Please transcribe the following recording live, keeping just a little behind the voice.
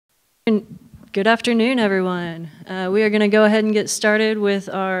Good afternoon, everyone. We are going to go ahead and get started with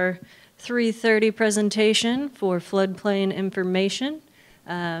our 3:30 presentation for floodplain information.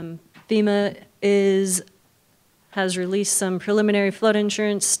 FEMA has released some preliminary flood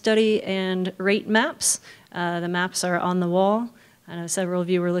insurance study and rate maps. The maps are on the wall. I know several of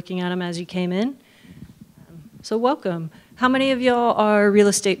you were looking at them as you came in. So welcome. How many of y'all are real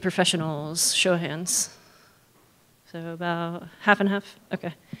estate professionals? Show of hands. So about half and half?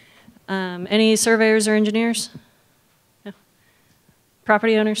 Okay. Any surveyors or engineers? No?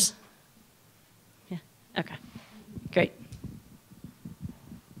 Property owners? Yeah, okay, great.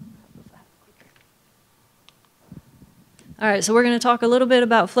 All right, so we're going to talk a little bit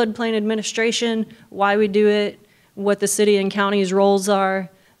about floodplain administration, why we do it, what the city and county's roles are.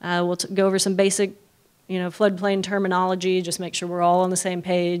 We'll go over some basic, floodplain terminology, just make sure we're all on the same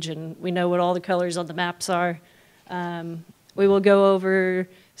page and we know what all the colors on the maps are. We will go over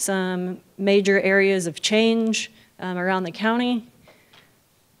some major areas of change around the county,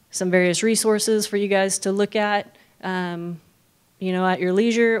 some various resources for you guys to look at, at your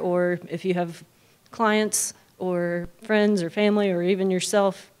leisure, or if you have clients or friends or family or even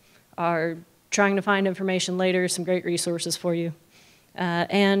yourself are trying to find information later, some great resources for you,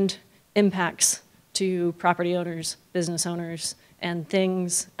 and impacts to property owners, business owners, and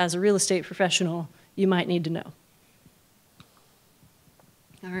things as a real estate professional you might need to know.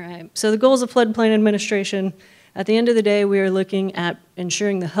 All right, so the goals of floodplain administration, at the end of the day, we are looking at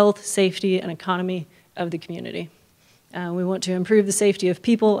ensuring the health, safety, and economy of the community. We want to improve the safety of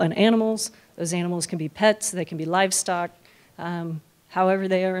people and animals. Those animals can be pets, they can be livestock. However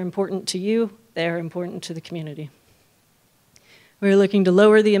they are important to you, they are important to the community. We're looking to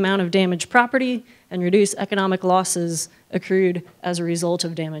lower the amount of damaged property and reduce economic losses accrued as a result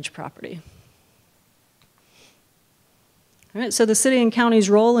of damaged property. All right, so the city and county's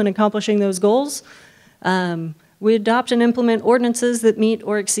role in accomplishing those goals, we adopt and implement ordinances that meet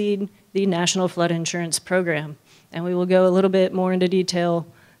or exceed the National Flood Insurance Program. And we will go a little bit more into detail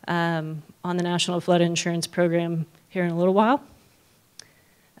on the National Flood Insurance Program here in a little while.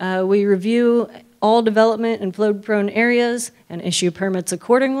 We review all development in flood-prone areas and issue permits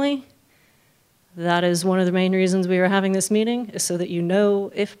accordingly. That is one of the main reasons we are having this meeting, is so that you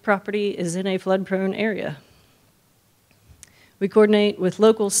know if property is in a flood-prone area. We coordinate with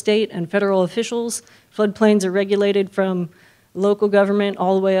local, state, and federal officials. Floodplains are regulated from local government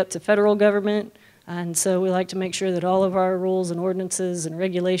all the way up to federal government. And so we like to make sure that all of our rules and ordinances and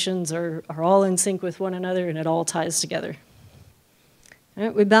regulations are all in sync with one another and it all ties together. All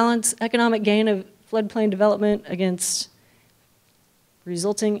right, we balance economic gain of floodplain development against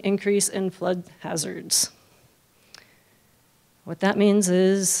resulting increase in flood hazards. What that means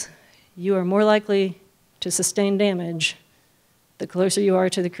is you are more likely to sustain damage the closer you are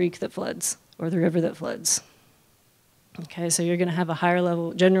to the creek that floods or the river that floods. Okay, so you're going to have a higher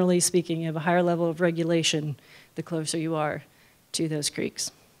level, generally speaking, you have a higher level of regulation the closer you are to those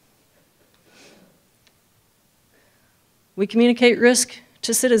creeks. We communicate risk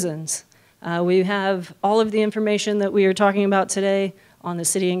to citizens. We have all of the information that we are talking about today on the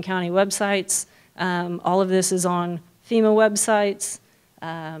city and county websites. All of this is on FEMA websites,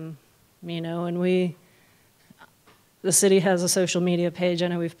 and the city has a social media page. I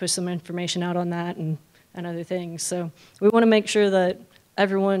know we've put some information out on that and other things. So we want to make sure that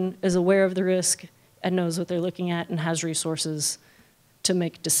everyone is aware of the risk and knows what they're looking at and has resources to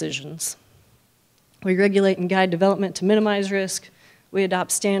make decisions. We regulate and guide development to minimize risk. We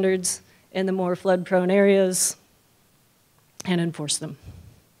adopt standards in the more flood-prone areas and enforce them.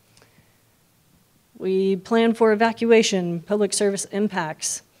 We plan for evacuation, public service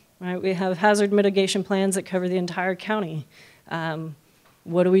impacts. Right, we have hazard mitigation plans that cover the entire county.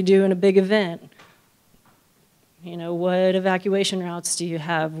 What do we do in a big event? What evacuation routes do you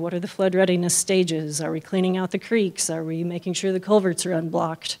have? What are the flood readiness stages? Are we cleaning out the creeks? Are we making sure the culverts are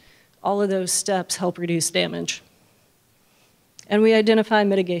unblocked? All of those steps help reduce damage. And we identify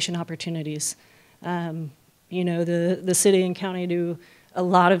mitigation opportunities. The city and county do a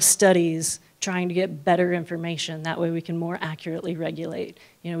lot of studies trying to get better information. That way we can more accurately regulate.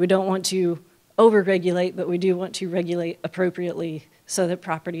 We don't want to over-regulate, but we do want to regulate appropriately so that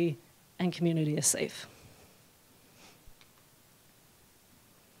property and community is safe.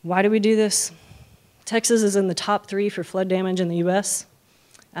 Why do we do this? Texas is in the top 3 for flood damage in the US,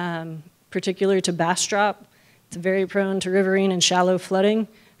 particular to Bastrop. It's very prone to riverine and shallow flooding.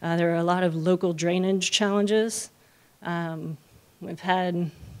 There are a lot of local drainage challenges. We've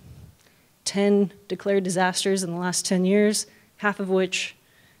had 10 declared disasters in the last 10 years, half of which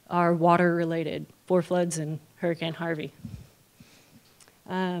are water related, 4 floods and Hurricane Harvey.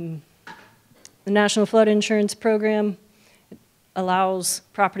 The National Flood Insurance Program allows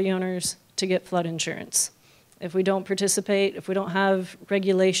property owners to get flood insurance. If we don't participate, if we don't have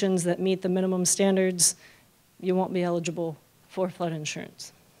regulations that meet the minimum standards, you won't be eligible for flood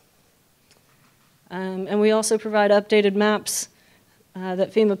insurance. And we also provide updated maps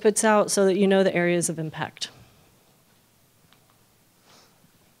that FEMA puts out so that you know the areas of impact.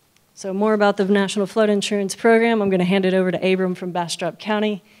 So more about the National Flood Insurance Program, I'm going to hand it over to Abram from Bastrop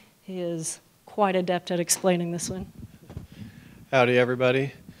County. He is quite adept at explaining this one. Howdy,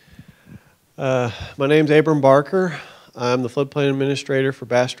 everybody. My name's Abram Barker. I'm the Floodplain Administrator for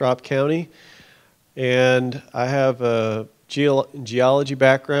Bastrop County, and I have a geology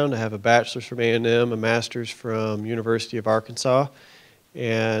background. I have a bachelor's from A&M, a master's from University of Arkansas,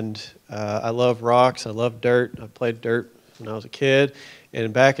 and I love rocks, I love dirt. I played dirt when I was a kid,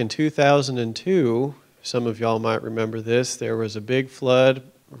 and back in 2002, some of y'all might remember this, there was a big flood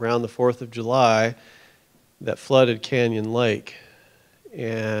around the 4th of July that flooded Canyon Lake,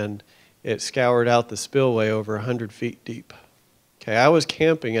 and it scoured out the spillway over 100 feet deep. Okay, I was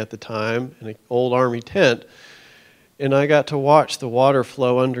camping at the time in an old Army tent, and I got to watch the water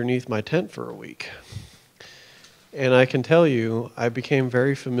flow underneath my tent for a week. And I can tell you, I became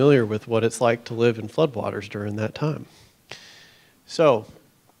very familiar with what it's like to live in floodwaters during that time. So,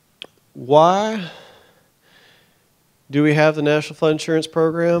 why do we have the National Flood Insurance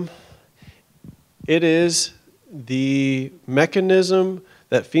Program? It is the mechanism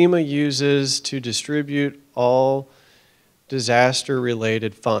that FEMA uses to distribute all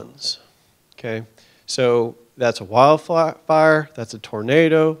disaster-related funds. Okay, so that's a wildfire, that's a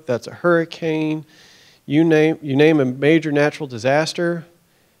tornado, that's a hurricane. You name a major natural disaster,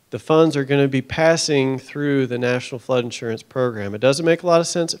 the funds are going to be passing through the National Flood Insurance Program. It doesn't make a lot of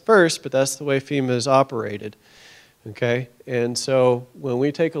sense at first, but that's the way FEMA is operated. Okay, and so when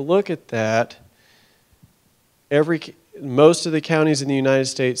we take a look at that, most of the counties in the United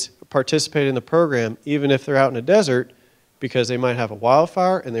States participate in the program, even if they're out in a desert, because they might have a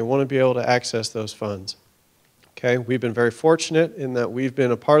wildfire and they want to be able to access those funds. Okay, we've been very fortunate in that we've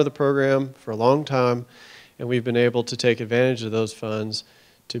been a part of the program for a long time, and we've been able to take advantage of those funds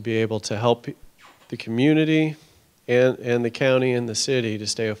to be able to help the community and the county and the city to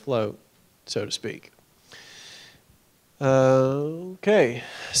stay afloat, so to speak. Okay,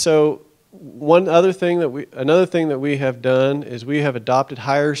 so another thing that we have done is we have adopted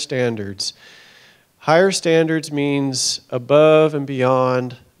higher standards. Higher standards means above and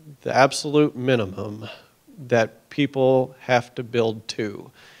beyond the absolute minimum that people have to build to.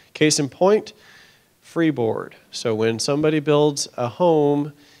 Case in point, freeboard. So when somebody builds a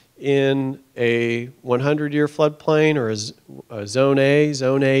home in a 100-year floodplain or a Zone A,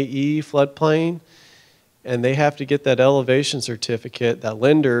 Zone AE floodplain, and they have to get that elevation certificate, that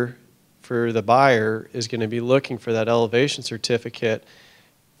lender for the buyer is going to be looking for that elevation certificate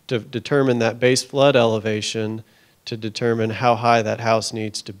to determine that base flood elevation to determine how high that house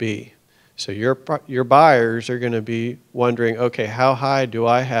needs to be. So your buyers are going to be wondering, okay, how high do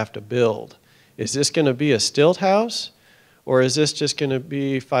I have to build? Is this going to be a stilt house, or is this just going to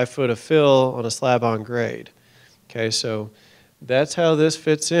be 5 foot of fill on a slab on grade? Okay, so that's how this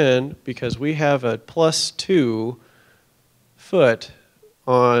fits in, because we have a +2 foot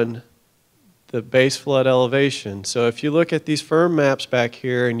on the base flood elevation. So if you look at these firm maps back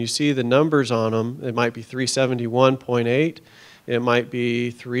here and you see the numbers on them, it might be 371.8, it might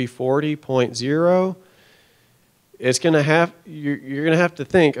be 340.0. It's going to have, you're going to have to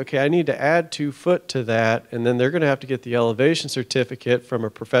think, okay, I need to add 2 foot to that, and then they're going to have to get the elevation certificate from a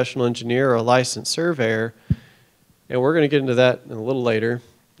professional engineer or a licensed surveyor, and we're going to get into that a little later.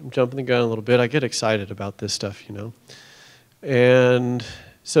 I'm jumping the gun a little bit. I get excited about this stuff, you know. And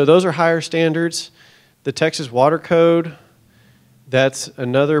so those are higher standards. The Texas Water Code, that's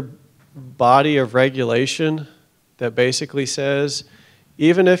another body of regulation that basically says,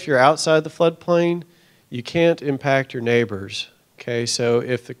 even if you're outside the floodplain, you can't impact your neighbors. Okay, so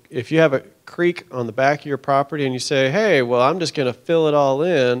if you have a creek on the back of your property and you say, hey, well, I'm just going to fill it all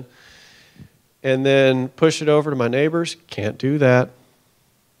in and then push it over to my neighbors, can't do that.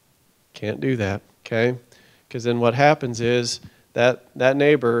 Can't do that, okay? Because then what happens is that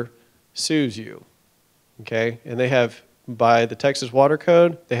neighbor sues you, okay? And they have, by the Texas Water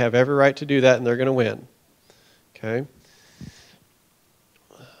Code, they have every right to do that, and they're going to win, okay?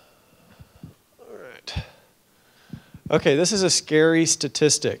 All right. Okay, this is a scary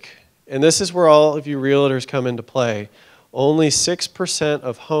statistic, and this is where all of you realtors come into play. Only 6%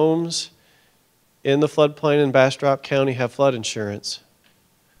 of homes in the floodplain in Bastrop County have flood insurance,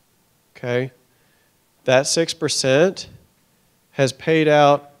 okay? That 6% has paid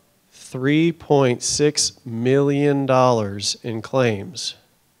out $3.6 million in claims.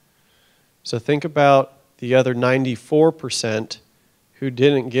 So think about the other 94% who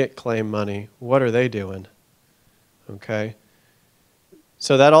didn't get claim money. What are they doing? Okay.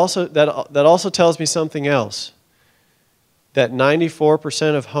 So that also tells me something else. That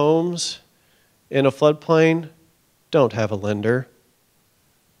 94% of homes in a floodplain don't have a lender.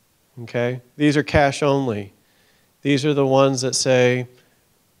 Okay? These are cash only. These are the ones that say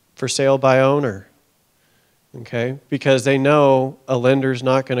for sale by owner. Okay? Because they know a lender's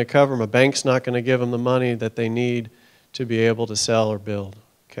not going to cover them. A bank's not going to give them the money that they need to be able to sell or build.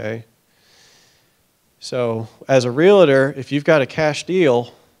 Okay? So as a realtor, if you've got a cash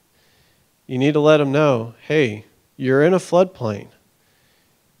deal, you need to let them know, hey, you're in a floodplain.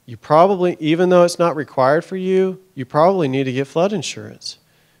 You probably, even though it's not required for you, you probably need to get flood insurance.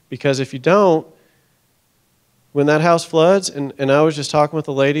 Because if you don't, when that house floods, and I was just talking with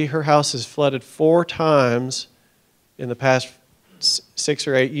a lady, her house has flooded 4 times in the past 6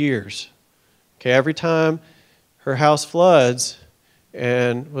 or 8 years. Okay, every time her house floods,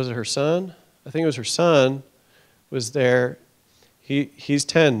 and was it her son? I think it was her son was there. He's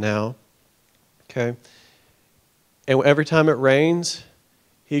 10 now. Okay. And every time it rains,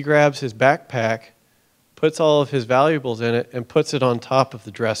 he grabs his backpack, puts all of his valuables in it, and puts it on top of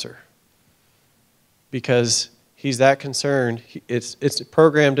the dresser. Because he's that concerned. It's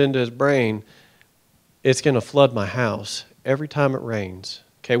programmed into his brain, it's going to flood my house every time it rains.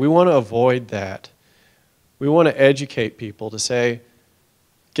 Okay, we want to avoid that. We want to educate people to say,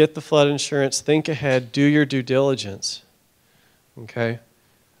 get the flood insurance, think ahead, do your due diligence. Okay?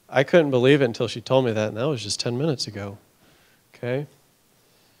 I couldn't believe it until she told me that, and that was just 10 minutes ago. Okay?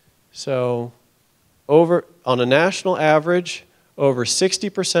 So, on a national average, over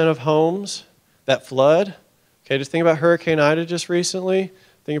 60% of homes that flood, okay, just think about Hurricane Ida just recently,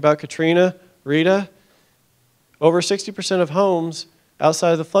 think about Katrina, Rita, over 60% of homes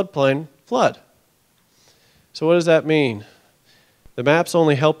outside of the floodplain flood. So what does that mean? The maps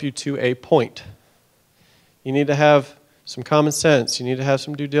only help you to a point. You need to have some common sense. You need to have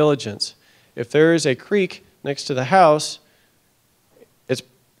some due diligence. If there is a creek next to the house, it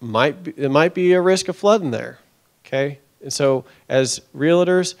might be a risk of flooding there. Okay? And so as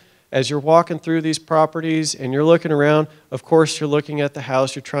realtors, as you're walking through these properties and you're looking around, of course you're looking at the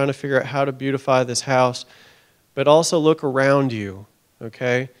house, you're trying to figure out how to beautify this house, but also look around you.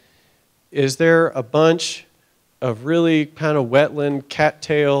 Okay? Is there a bunch of really kind of wetland,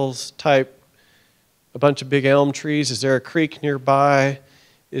 cattails type, a bunch of big elm trees? Is there a creek nearby?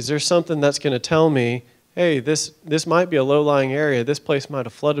 Is there something that's going to tell me, hey, this might be a low-lying area, this place might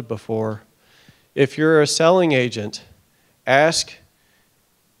have flooded before? If you're a selling agent, ask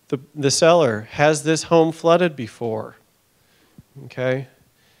the seller, has this home flooded before? Okay?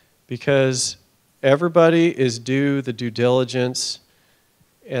 Because everybody is due the due diligence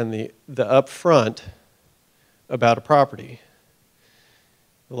and the upfront about a property.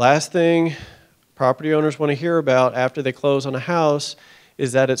 The last thing property owners want to hear about after they close on a house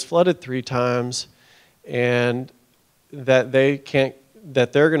is that it's flooded 3 times and that they're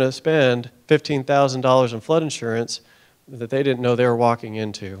going to spend $15,000 in flood insurance that they didn't know they were walking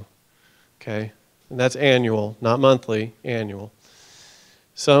into. Okay? And that's annual, not monthly, annual.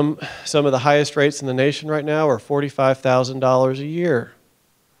 Some of the highest rates in the nation right now are $45,000 a year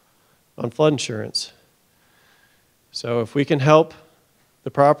on flood insurance. So if we can help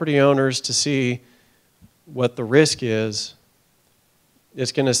the property owners to see what the risk is,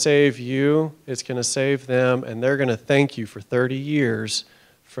 it's going to save you, it's going to save them, and they're going to thank you for 30 years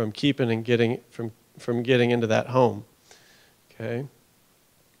from keeping and getting from getting into that home. Okay?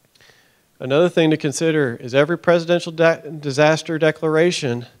 Another thing to consider is every presidential disaster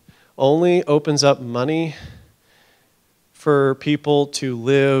declaration only opens up money for people to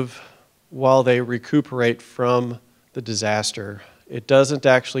live while they recuperate from the disaster. It doesn't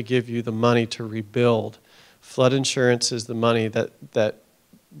actually give you the money to rebuild. Flood insurance is the money that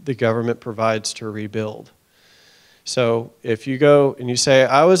the government provides to rebuild. So if you go and you say,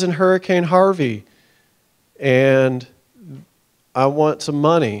 I was in Hurricane Harvey and I want some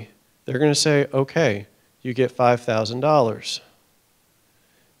money, they're going to say, okay, you get $5,000.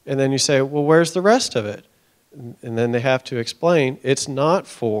 And then you say, well, where's the rest of it? And then they have to explain, it's not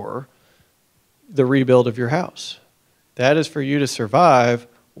for the rebuild of your house. That is for you to survive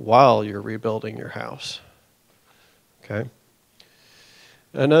while you're rebuilding your house. Okay?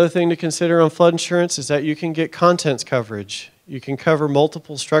 Another thing to consider on flood insurance is that you can get contents coverage. You can cover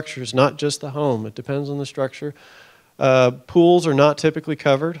multiple structures, not just the home. It depends on the structure. Pools are not typically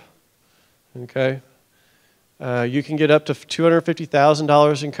covered. Okay? You can get up to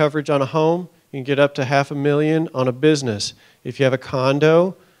 $250,000 in coverage on a home. You can get up to $500,000 on a business. If you have a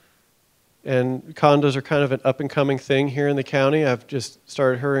condo, and condos are kind of an up-and-coming thing here in the county. I've just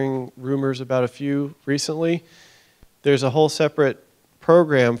started hearing rumors about a few recently. There's a whole separate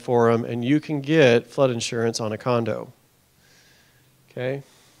program for them, and you can get flood insurance on a condo. Okay?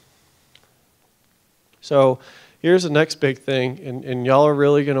 So here's the next big thing, and y'all are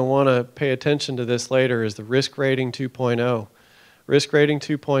really going to want to pay attention to this later, is the Risk Rating 2.0. Risk Rating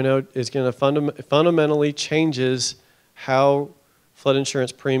 2.0 is going to fundamentally changes how flood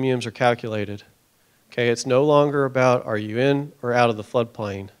insurance premiums are calculated. Okay, it's no longer about are you in or out of the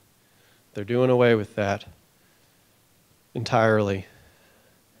floodplain. They're doing away with that entirely.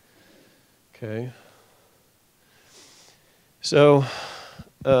 Okay. So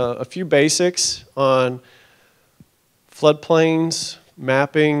a few basics on floodplains,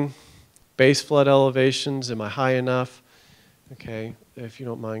 mapping, base flood elevations. Am I high enough? Okay, if you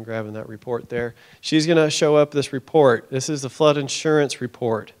don't mind grabbing that report there. She's going to show up this report. This is the flood insurance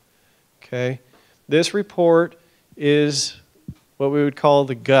report. Okay, this report is what we would call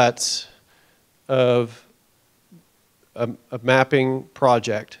the guts of a mapping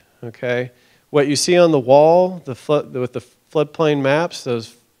project. Okay, what you see on the wall, with the floodplain maps,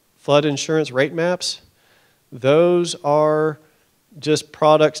 those flood insurance rate maps, those are just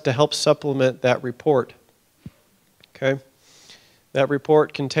products to help supplement that report. Okay. That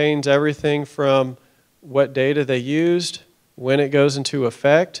report contains everything from what data they used, when it goes into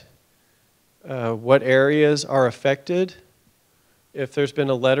effect, what areas are affected, if there's been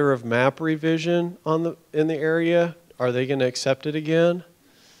a letter of map revision in the area, are they going to accept it again?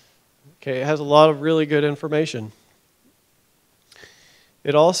 Okay, it has a lot of really good information.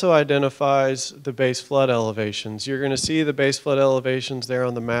 It also identifies the base flood elevations. You're going to see the base flood elevations there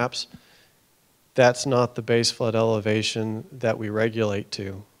on the maps. That's not the base flood elevation that we regulate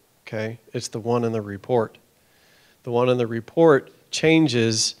to, okay? It's the one in the report. The one in the report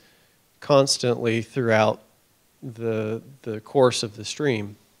changes constantly throughout the course of the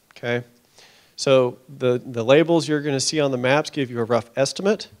stream, okay? So the labels you're going to see on the maps give you a rough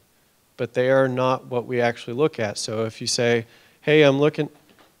estimate, but they are not what we actually look at. So if you say, hey, I'm looking,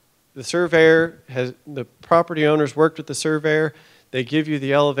 the surveyor the property owners worked with the surveyor, they give you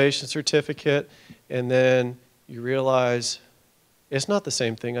the elevation certificate, and then you realize it's not the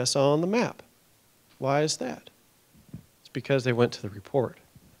same thing I saw on the map. Why is that? It's because they went to the report.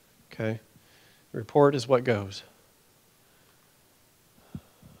 Okay? The report is what goes.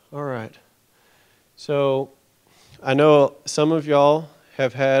 All right. So I know some of y'all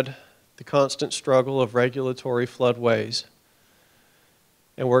have had the constant struggle of regulatory floodways.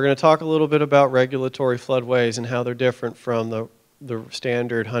 And we're going to talk a little bit about regulatory floodways and how they're different from the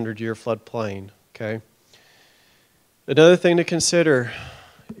standard 100-year floodplain, okay? Another thing to consider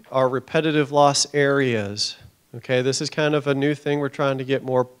are repetitive loss areas, okay? This is kind of a new thing we're trying to get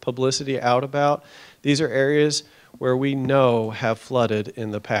more publicity out about. These are areas where we know have flooded in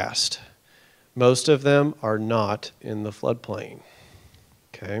the past. Most of them are not in the floodplain,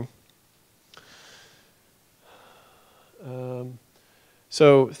 okay?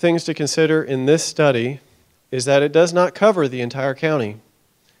 So things to consider in this study is that it does not cover the entire county.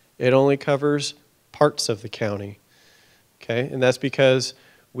 It only covers parts of the county, okay? And that's because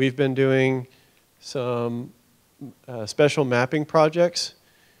we've been doing some special mapping projects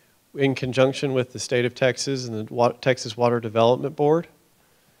in conjunction with the state of Texas and the Texas Water Development Board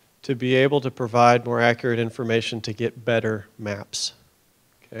to be able to provide more accurate information to get better maps,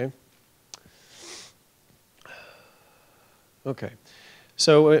 okay? Okay,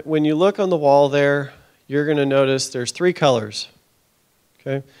 so when you look on the wall there, you're going to notice there's 3 colors,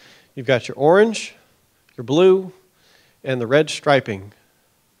 okay? You've got your orange, your blue, and the red striping,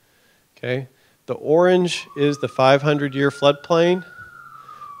 okay? The orange is the 500-year floodplain.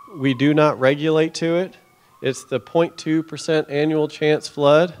 We do not regulate to it. It's the 0.2% annual chance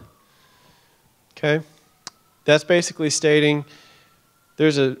flood, okay? That's basically stating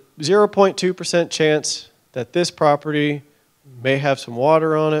there's a 0.2% chance that this property may have some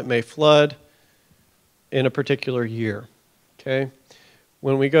water on it, may flood in a particular year, okay?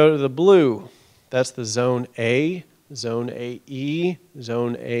 When we go to the blue, that's the zone A, zone AE,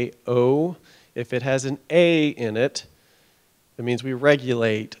 zone AO. If it has an A in it, that means we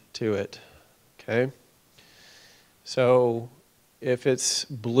regulate to it, okay? So if it's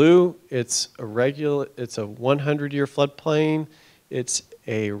blue, it's a 100-year floodplain. It's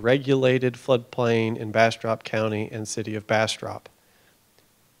a regulated floodplain in Bastrop County and City of Bastrop.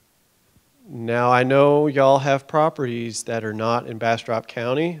 Now, I know y'all have properties that are not in Bastrop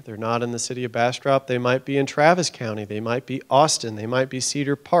County. They're not in the city of Bastrop. They might be in Travis County. They might be Austin. They might be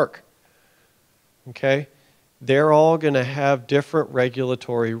Cedar Park. Okay? They're all going to have different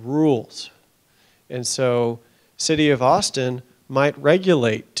regulatory rules. And so, city of Austin might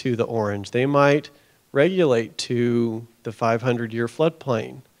regulate to the orange. They might regulate to the 500-year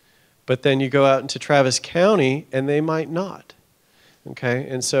floodplain. But then you go out into Travis County, and they might not. Okay,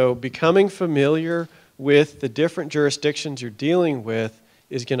 and so becoming familiar with the different jurisdictions you're dealing with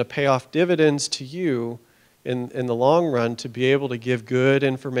is going to pay off dividends to you in the long run to be able to give good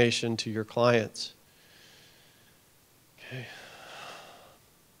information to your clients. Okay.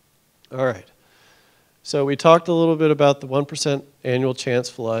 All right. So we talked a little bit about the 1% annual chance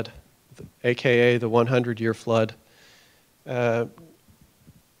flood, aka the 100-year flood. How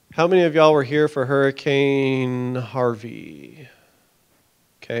many of y'all were here for Hurricane Harvey?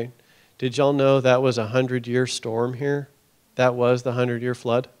 Okay. Did y'all know that was a 100-year storm here? That was the 100-year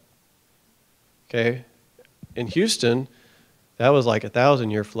flood? Okay. In Houston, that was like a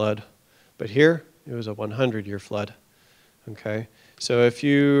 1,000-year flood. But here, it was a 100-year flood. Okay. So if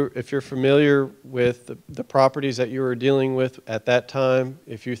you're familiar with the properties that you were dealing with at that time,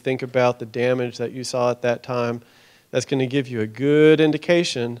 if you think about the damage that you saw at that time, that's going to give you a good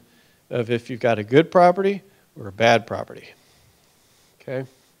indication of if you've got a good property or a bad property. Okay?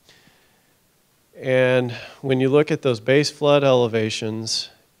 And when you look at those base flood elevations,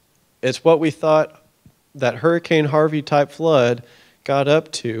 it's what we thought that Hurricane Harvey type flood got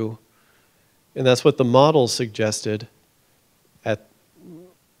up to, and that's what the models suggested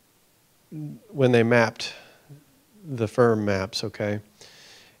when they mapped the firm maps, okay?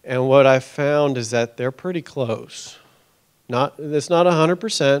 And what I found is that they're pretty close. It's not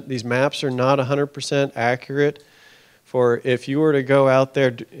 100%. These maps are not 100% accurate. For if you were to go out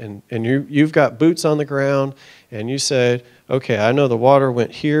there and you've got boots on the ground and you said, okay, I know the water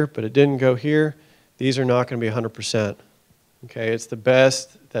went here, but it didn't go here, these are not going to be 100%. Okay, it's the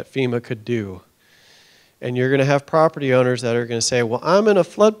best that FEMA could do. And you're going to have property owners that are going to say, well, I'm in a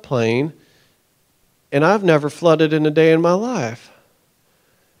floodplain and I've never flooded in a day in my life.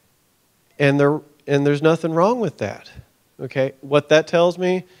 And there's nothing wrong with that. Okay, what that tells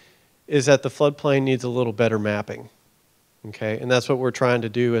me is that the floodplain needs a little better mapping. Okay, and that's what we're trying to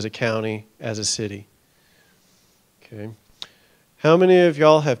do as a county, as a city. Okay, how many of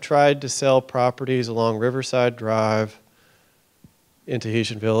y'all have tried to sell properties along Riverside Drive into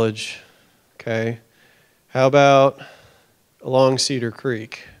Tahitian Village? Okay, how about along Cedar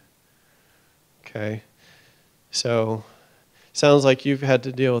Creek? Okay, so sounds like you've had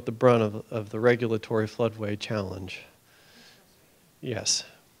to deal with the brunt of the regulatory floodway challenge. Yes.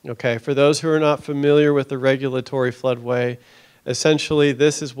 Okay, for those who are not familiar with the regulatory floodway, essentially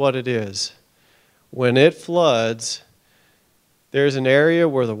this is what it is. When it floods, there's an area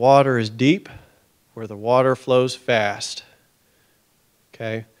where the water is deep, where the water flows fast.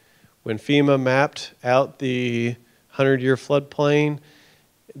 Okay, when FEMA mapped out the 100-year floodplain,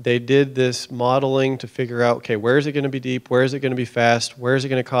 they did this modeling to figure out, okay, where is it going to be deep, where is it going to be fast, where is it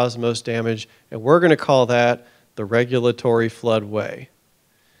going to cause the most damage, and we're going to call that the regulatory floodway.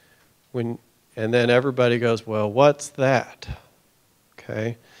 And then everybody goes, well, what's that?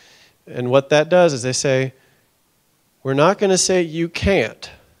 Okay, and what that does is they say, we're not going to say you can't,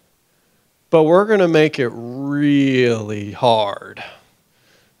 but we're going to make it really hard.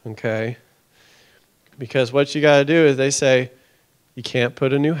 Okay, because what you got to do is they say, you can't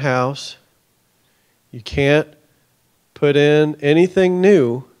put a new house. You can't put in anything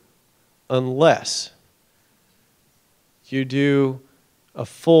new unless you do a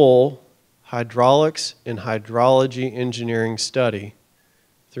full hydraulics and hydrology engineering study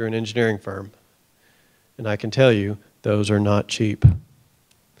through an engineering firm. And I can tell you, those are not cheap.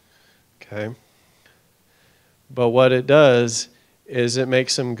 Okay? But what it does is it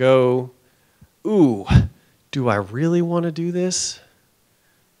makes them go, ooh, do I really want to do this?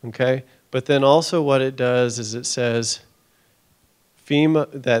 Okay? But then also what it does is it says FEMA,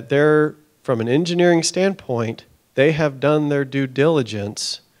 that they're, from an engineering standpoint, they have done their due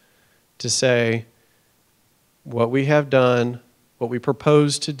diligence to say what we have done, what we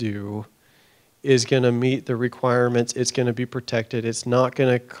propose to do is going to meet the requirements. It's going to be protected. It's not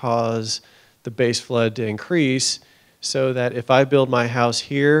going to cause the base flood to increase, so that if I build my house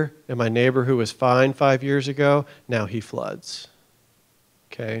here and my neighbor who was fine 5 years ago, now he floods.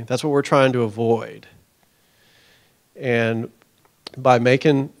 Okay, that's what we're trying to avoid. And by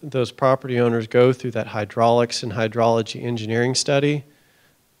making those property owners go through that hydraulics and hydrology engineering study,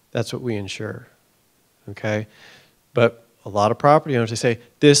 that's what we ensure. Okay, but a lot of property owners, they say,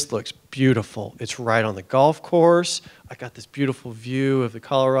 this looks beautiful. It's right on the golf course. I got this beautiful view of the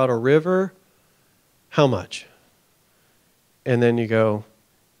Colorado River. How much? And then you go,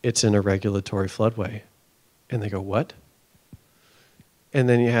 it's in a regulatory floodway. And they go, what? And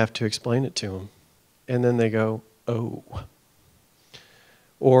then you have to explain it to them. And then they go, oh.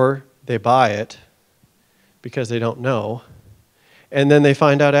 Or they buy it because they don't know. And then they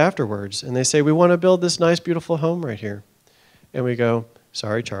find out afterwards. And they say, we want to build this nice, beautiful home right here. And we go,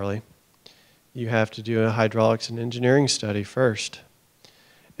 sorry, Charlie. You have to do a hydraulics and engineering study first.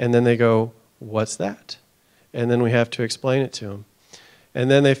 And then they go, what's that? And then we have to explain it to them. And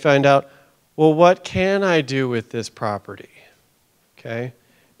then they find out, well, what can I do with this property? Okay?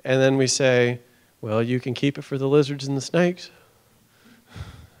 And then we say, well, you can keep it for the lizards and the snakes.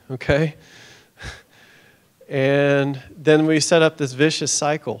 Okay? And then we set up this vicious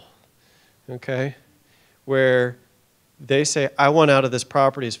cycle, okay, where they say, I want out of this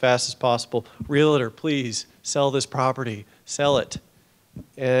property as fast as possible. Realtor, please sell this property. Sell it.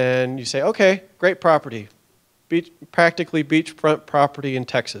 And you say, okay, great property. Practically beachfront property in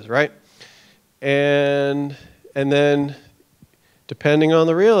Texas, right? And then, depending on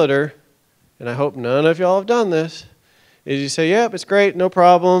the realtor, and I hope none of y'all have done this, is you say, yep, it's great, no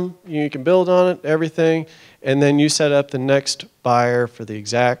problem. You can build on it, everything. And then you set up the next buyer for the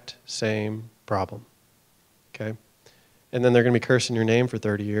exact same problem, okay? And then they're going to be cursing your name for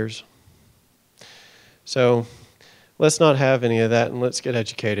 30 years. So let's not have any of that, and let's get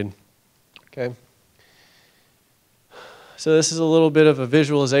educated, okay? So this is a little bit of a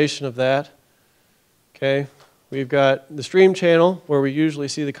visualization of that, okay? We've got the stream channel where we usually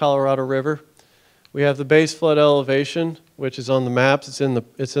see the Colorado River. We have the base flood elevation, which is on the maps. It's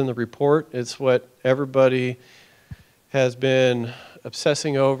in the report. It's what everybody has been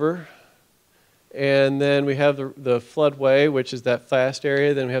obsessing over. And then we have the floodway, which is that fast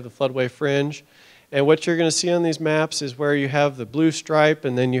area. Then we have the floodway fringe. And what you're going to see on these maps is where you have the blue stripe,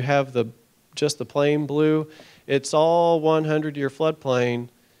 and then you have just the plain blue. It's all 100-year floodplain,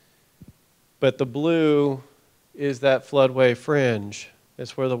 but the blue is that floodway fringe.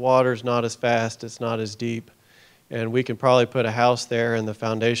 It's where the water's not as fast, it's not as deep, and we can probably put a house there and the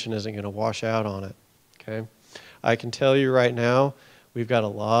foundation isn't going to wash out on it, okay? I can tell you right now, we've got a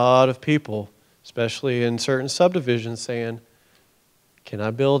lot of people, especially in certain subdivisions, saying, can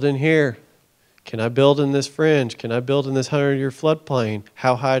I build in here? Can I build in this fringe? Can I build in this 100-year floodplain?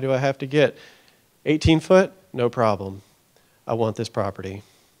 How high do I have to get? 18 foot? No problem. I want this property,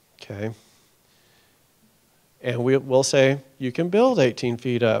 okay? And we'll say, you can build 18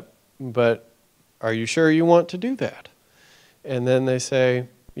 feet up, but are you sure you want to do that? And then they say,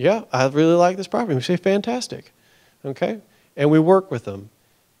 yeah, I really like this property. We say, fantastic, okay? And we work with them.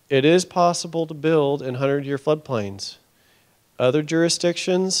 It is possible to build in 100-year floodplains. Other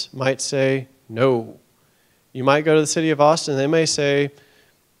jurisdictions might say, no. You might go to the city of Austin, they may say,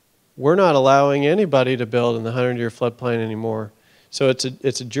 we're not allowing anybody to build in the 100-year floodplain anymore. So it's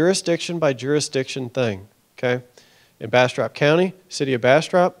a jurisdiction by jurisdiction thing. Okay, in Bastrop County, city of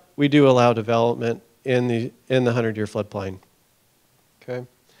Bastrop, we do allow development in the 100-year floodplain. Okay,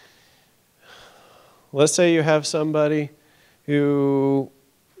 let's say you have somebody a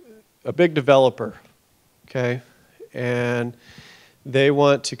big developer, okay, and they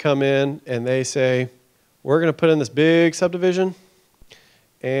want to come in and they say, we're going to put in this big subdivision,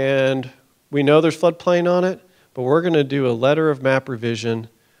 and we know there's floodplain on it, but we're going to do a letter of map revision.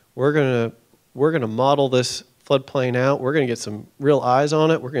 We're going to model this floodplain out. We're going to get some real eyes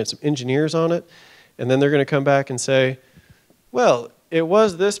on it. We're going to get some engineers on it. And then they're going to come back and say, well, it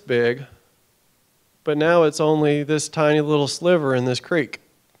was this big, but now it's only this tiny little sliver in this creek.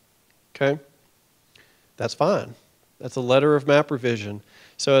 Okay? That's fine. That's a letter of map revision.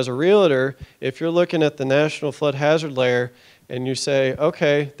 So as a realtor, if you're looking at the National Flood Hazard Layer and you say,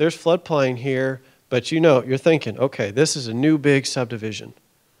 okay, there's floodplain here, but you're thinking, okay, this is a new big subdivision.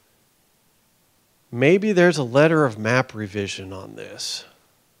 Maybe there's a letter of map revision on this.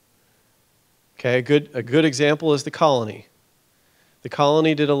 Okay, a good example is the Colony. The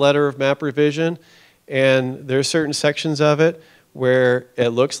Colony did a letter of map revision, and there's certain sections of it where it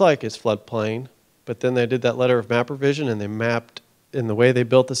looks like it's floodplain, but then they did that letter of map revision, and they mapped, in the way they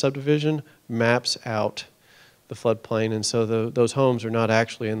built the subdivision, maps out the floodplain, and so those homes are not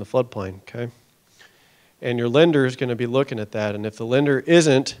actually in the floodplain, okay? And your lender is going to be looking at that, and if the lender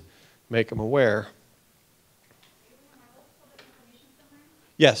isn't, make them aware.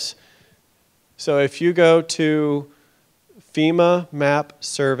 Yes. So if you go to FEMA Map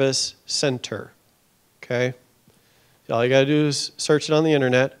Service Center, okay? All you got to do is search it on the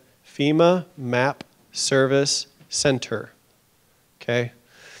internet, FEMA Map Service center, okay?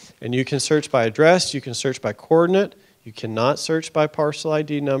 And you can search by address, you can search by coordinate, you cannot search by parcel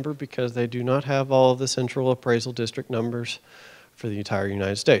ID number because they do not have all of the central appraisal district numbers for the entire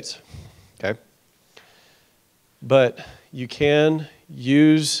United States, okay? But you can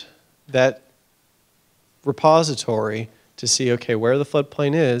use that repository to see, okay, where the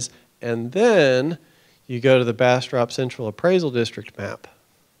floodplain is, and then you go to the Bastrop Central Appraisal District map,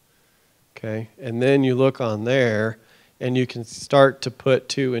 okay? And then you look on there, and you can start to put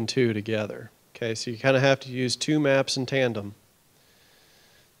 2 and 2 together, okay? So you kind of have to use 2 maps in tandem.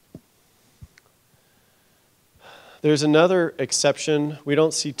 There's another exception. We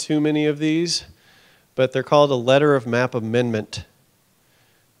don't see too many of these, but they're called a letter of map amendment,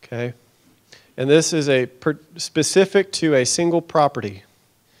 okay? And this is specific to a single property.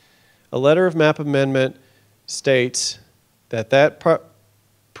 A letter of map amendment states that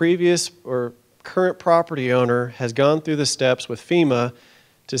previous or current property owner has gone through the steps with FEMA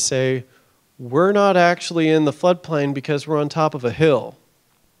to say, we're not actually in the floodplain because we're on top of a hill.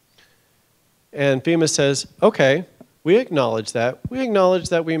 And FEMA says, okay, we acknowledge that. We acknowledge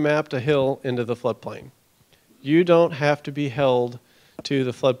that we mapped a hill into the floodplain. You don't have to be held to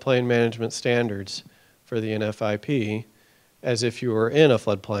the floodplain management standards for the NFIP as if you were in a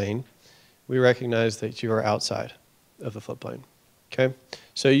floodplain. We recognize that you are outside of the floodplain, okay?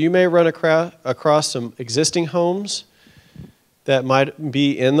 So you may run across some existing homes that might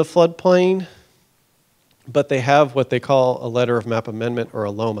be in the floodplain, but they have what they call a letter of map amendment or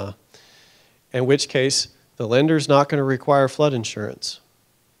a LOMA, in which case the lender's not going to require flood insurance,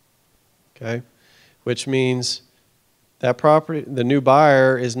 okay? Which means that property, the new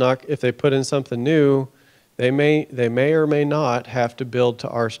buyer is not, if they put in something new, they may or may not have to build to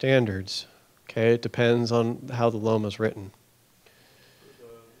our standards, okay? It depends on how the LOMA is written. For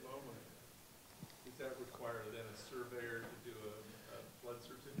the LOMA, does that require then a surveyor to do a flood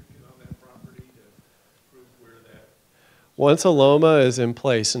certificate on that property to prove where that? Once a LOMA is in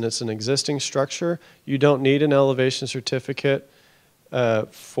place and it's an existing structure, you don't need an elevation certificate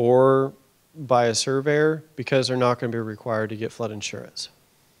by a surveyor because they're not going to be required to get flood insurance.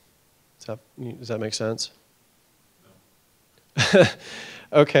 Does that make sense? No.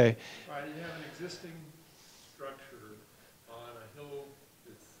 Okay. Right, you have an existing structure on a hill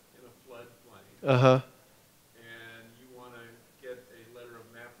that's in a floodplain. Uh-huh. And you want to get a letter of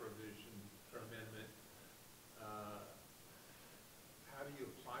map revision or amendment. How do you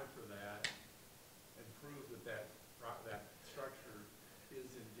apply for that and prove that that structure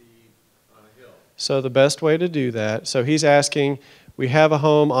is indeed on a hill? So the best way to do that, so he's asking, we have a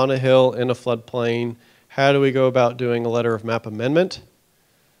home on a hill in a floodplain. How do we go about doing a letter of map amendment?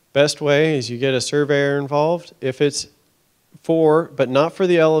 Best way is you get a surveyor involved. If it's for, but not for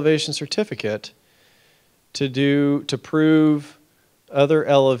the elevation certificate, to prove other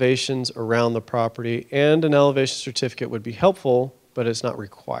elevations around the property, and an elevation certificate would be helpful, but it's not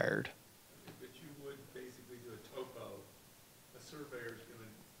required. But you would basically do a topo. A surveyor is going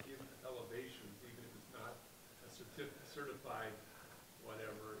to give elevations, even if it's not a certified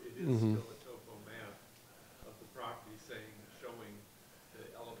whatever. It is still a topo map of the property showing the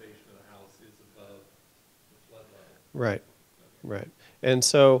elevation of the house is above the flood level. Right, right. And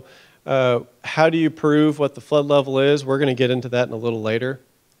so how do you prove what the flood level is? We're going to get into that in a little later,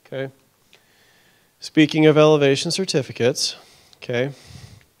 okay? Speaking of elevation certificates, okay,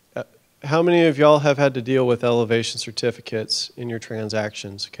 how many of y'all have had to deal with elevation certificates in your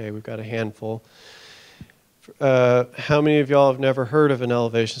transactions? Okay, we've got a handful. How many of y'all have never heard of an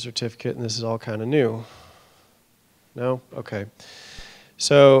elevation certificate and this is all kind of new? No? Okay.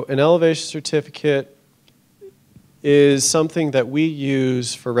 So an elevation certificate is something that we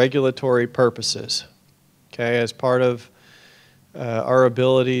use for regulatory purposes, okay, as part of our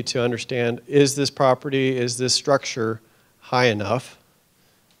ability to understand, is this property, is this structure high enough?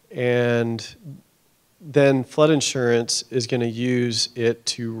 And then flood insurance is going to use it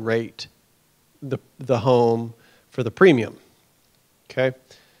to rate the home for the premium, okay?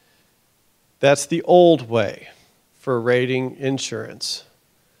 That's the old way for rating insurance.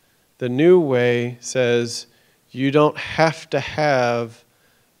 The new way says you don't have to have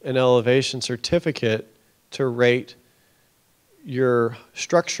an elevation certificate to rate your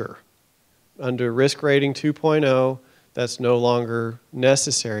structure. Under Risk Rating 2.0, that's no longer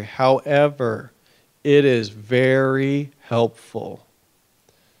necessary. However, it is very helpful.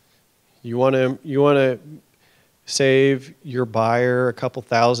 You want to save your buyer a couple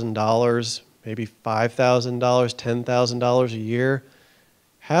 $1,000s, maybe $5,000, $10,000 a year.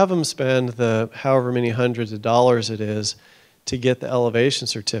 Have them spend the however many hundreds of dollars it is to get the elevation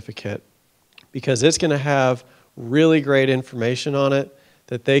certificate, because it's going to have really great information on it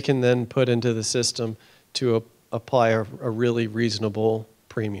that they can then put into the system to apply a really reasonable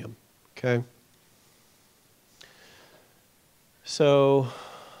premium, okay? So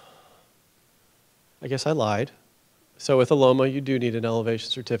I guess I lied. So with a LOMA, you do need an elevation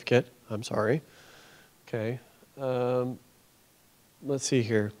certificate. I'm sorry. Okay. Let's see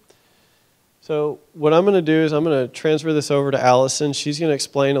here. So what I'm going to do is I'm going to transfer this over to Allison. She's going to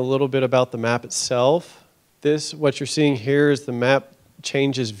explain a little bit about the map itself. What you're seeing here is the map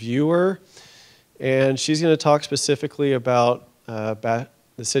changes viewer. And she's going to talk specifically about the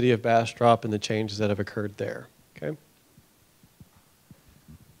city of Bastrop and the changes that have occurred there. Okay.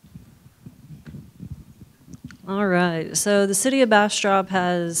 All right, so the city of Bastrop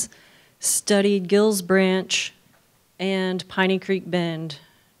has studied Gills Branch and Piney Creek Bend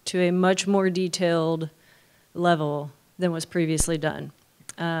to a much more detailed level than was previously done.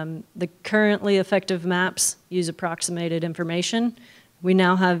 The currently effective maps use approximated information. We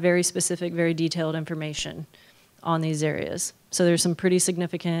now have very specific, very detailed information on these areas. So there's some pretty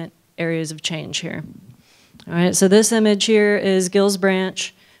significant areas of change here. All right, so this image here is Gills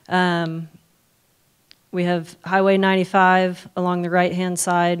Branch. We have Highway 95 along the right-hand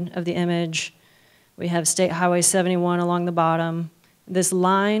side of the image. We have State Highway 71 along the bottom. This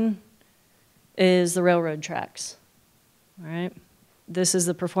line is the railroad tracks. All right. This is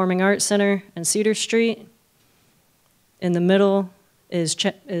the Performing Arts Center and Cedar Street. In the middle is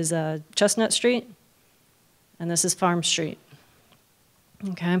Chestnut Street, and this is Farm Street.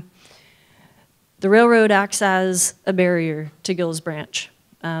 Okay. The railroad acts as a barrier to Gills Branch.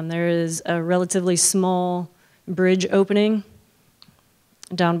 There is a relatively small bridge opening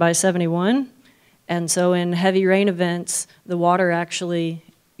down by 71, and so in heavy rain events, the water actually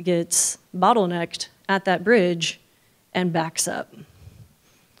gets bottlenecked at that bridge and backs up.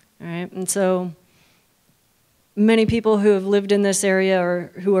 All right, and so many people who have lived in this area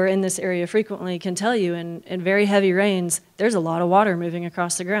or who are in this area frequently can tell you in very heavy rains, there's a lot of water moving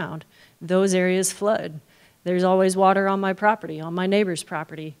across the ground. Those areas flood. There's always water on my property, on my neighbor's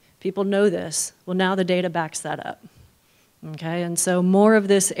property. People know this. Well, now the data backs that up. Okay, and so more of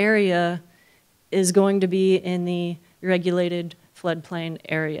this area is going to be in the regulated floodplain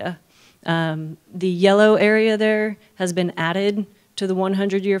area. The yellow area there has been added to the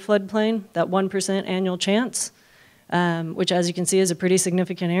 100-year floodplain, that 1% annual chance, which as you can see is a pretty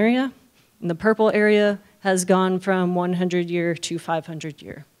significant area. And the purple area has gone from 100-year to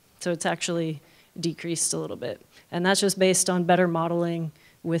 500-year. So it's actually decreased a little bit. And that's just based on better modeling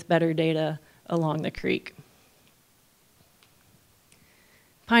with better data along the creek.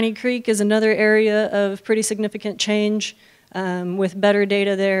 Piney Creek is another area of pretty significant change. With better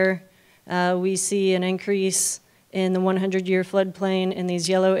data there, we see an increase in the 100-year floodplain in these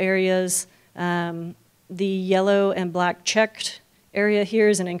yellow areas. The yellow and black checked area here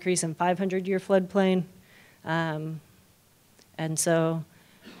is an increase in 500-year floodplain. And so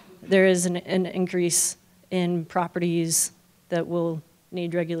there is an increase in properties that will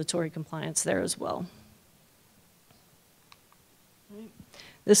need regulatory compliance there as well.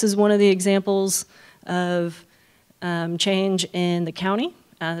 This is one of the examples of change in the county.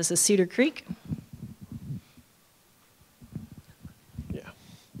 This is Cedar Creek. Yeah.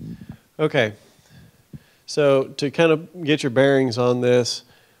 Okay. So to kind of get your bearings on this,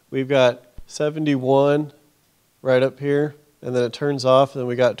 we've got 71 right up here, and then it turns off, and then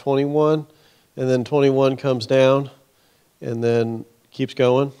we got 21, and then 21 comes down, and then keeps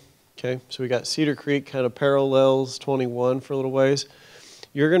going. Okay, so we got Cedar Creek kind of parallels 21 for a little ways.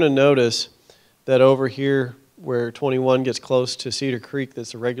 You're going to notice that over here where 21 gets close to Cedar Creek,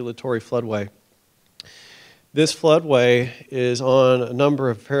 that's a regulatory floodway. This floodway is on a number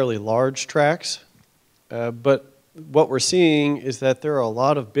of fairly large tracts, but what we're seeing is that there are a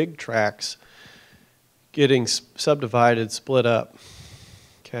lot of big tracts getting subdivided, split up,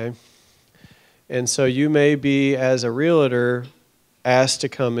 okay? And so you may be, as a realtor, asked to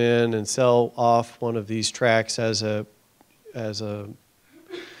come in and sell off one of these tracts as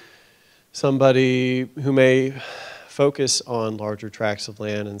somebody who may focus on larger tracts of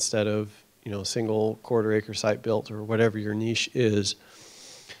land instead of, single quarter-acre site built or whatever your niche is.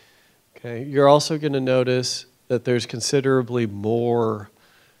 Okay, you're also going to notice that there's considerably more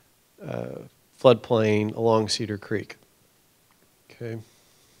floodplain along Cedar Creek. Okay.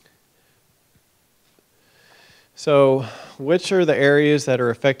 So, which are the areas that are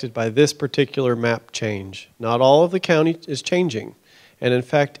affected by this particular map change? Not all of the county is changing. And in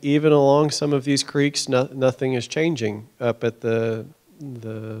fact, even along some of these creeks, nothing is changing up at the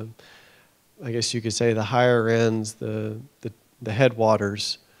I guess you could say the higher ends, the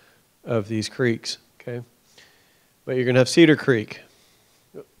headwaters of these creeks, okay? But you're going to have Cedar Creek,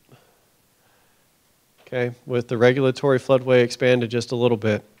 okay, with the regulatory floodway expanded just a little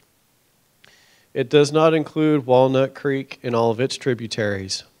bit. It does not include Walnut Creek and all of its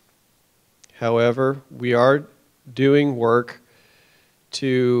tributaries. However, we are doing work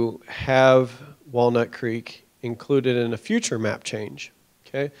to have Walnut Creek included in a future map change.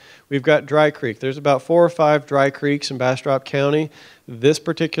 Okay? We've got Dry Creek. There's about 4 or 5 dry creeks in Bastrop County. This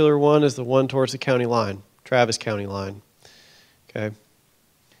particular one is the one towards the county line, Travis County line. Okay?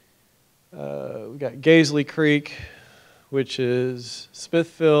 We've got Gaisley Creek, which is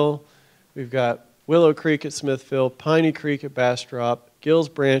Smithville. We've got Willow Creek at Smithville, Piney Creek at Bastrop, Gills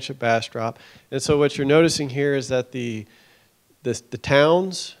Branch at Bastrop. And so what you're noticing here is that the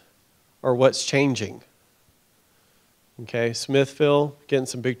towns are what's changing. Okay, Smithville getting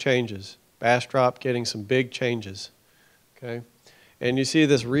some big changes. Bastrop getting some big changes. Okay, and you see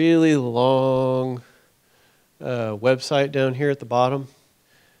this really long website down here at the bottom.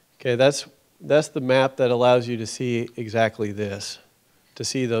 Okay, that's the map that allows you to see exactly this, to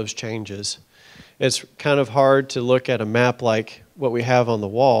see those changes. It's kind of hard to look at a map like what we have on the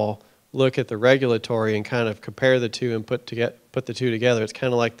wall, look at the regulatory and kind of compare the two and put the two together. It's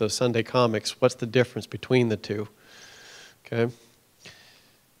kind of like those Sunday comics. What's the difference between the two? Okay.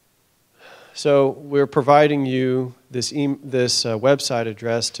 So we're providing you this website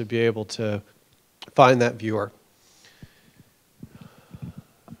address to be able to find that viewer.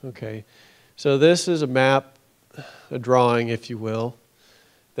 Okay. So this is a map, a drawing, if you will,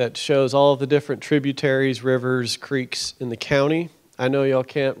 that shows all of the different tributaries, rivers, creeks in the county. I know y'all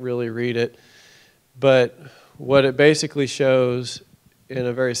can't really read it, but what it basically shows in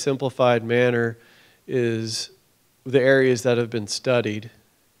a very simplified manner is the areas that have been studied,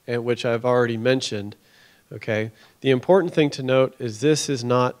 and which I've already mentioned. Okay. The important thing to note is this is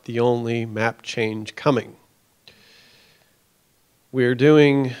not the only map change coming. We're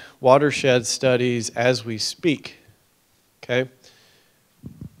doing watershed studies as we speak. Okay.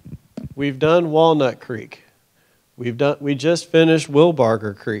 We've done Walnut Creek. We just finished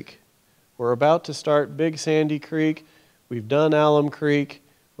Wilbarger Creek. We're about to start Big Sandy Creek. We've done Alum Creek.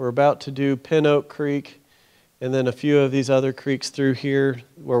 We're about to do Pin Oak Creek. And then a few of these other creeks through here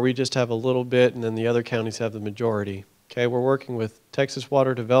where we just have a little bit and then the other counties have the majority. Okay, we're working with Texas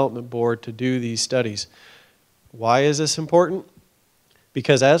Water Development Board to do these studies. Why is this important?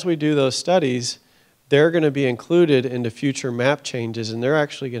 Because as we do those studies, they're going to be included into future map changes and they're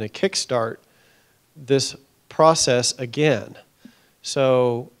actually going to kickstart this process again.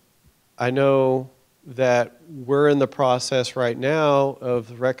 So I know that we're in the process right now of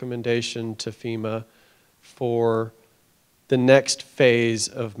the recommendation to FEMA for the next phase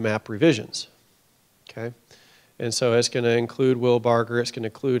of map revisions. Okay? And so it's going to include Wilbarger, it's going to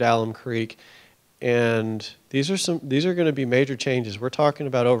include Alum Creek, and these are going to be major changes. We're talking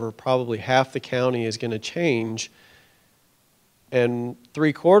about over probably half the county is going to change, and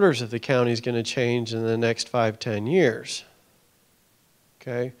 3/4 of the county is going to change in the next 5-10 years.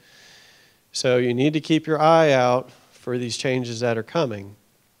 Okay? So you need to keep your eye out for these changes that are coming.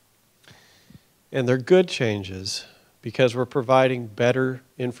 And they're good changes because we're providing better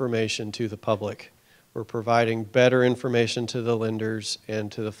information to the public. We're providing better information to the lenders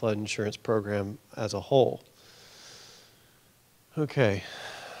and to the flood insurance program as a whole. Okay,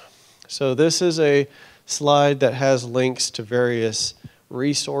 so this is a slide that has links to various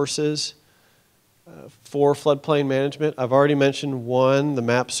resources for floodplain management. I've already mentioned one, the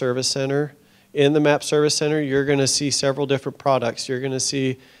Map Service Center. In the Map Service Center, you're going to see several different products. You're going to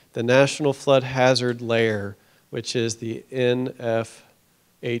see the National Flood Hazard Layer, which is the NFHL.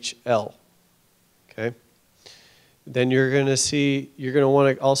 Okay. Then you're going to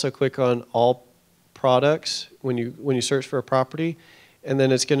want to also click on all products when you search for a property, and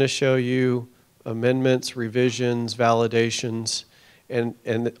then it's going to show you amendments, revisions, validations,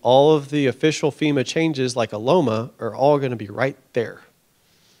 and all of the official FEMA changes like a LOMA are all going to be right there.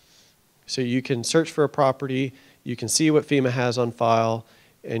 So you can search for a property, you can see what FEMA has on file,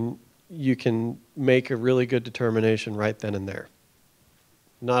 and you can make a really good determination right then and there.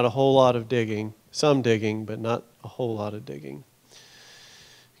 Not a whole lot of digging, some digging, but not a whole lot of digging.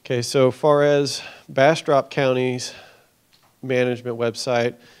 Okay, so far as Bastrop County's management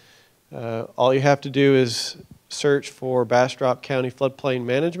website, all you have to do is search for Bastrop County Floodplain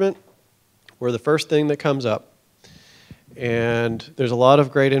Management. We're the first thing that comes up. And there's a lot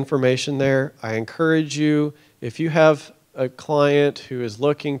of great information there. I encourage you, if you have a client who is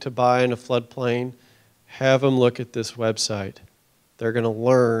looking to buy in a floodplain, have them look at this website. They're going to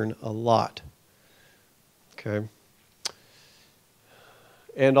learn a lot. Okay.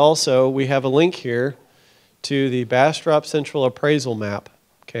 And also, we have a link here to the Bastrop Central Appraisal Map.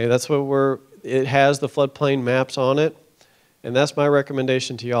 Okay, that's what it has the floodplain maps on it. And that's my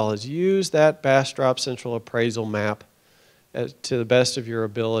recommendation to y'all, is use that Bastrop Central Appraisal Map to the best of your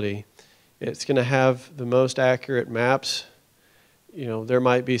ability. It's going to have the most accurate maps. You know, there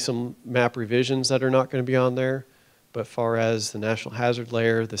might be some map revisions that are not going to be on there, but far as the national hazard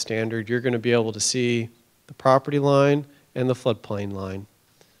layer, the standard, you're going to be able to see the property line and the floodplain line.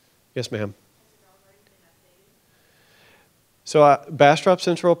 Yes, ma'am. So Bastrop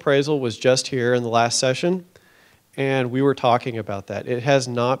Central Appraisal was just here in the last session, and we were talking about that. It has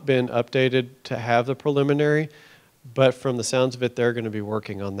not been updated to have the preliminary, but from the sounds of it, they're going to be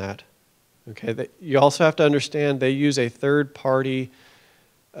working on that. Okay. You also have to understand they use a third-party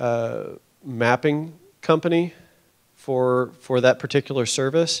mapping company for that particular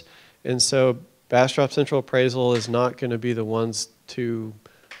service, and so Bastrop Central Appraisal is not going to be the ones to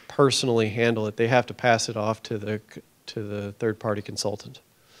personally handle it. They have to pass it off to the third-party consultant.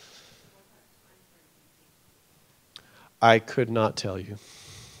 I could not tell you,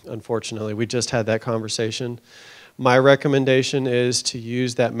 unfortunately. We just had that conversation. My recommendation is to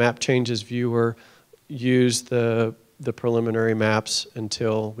use that map changes viewer, use the preliminary maps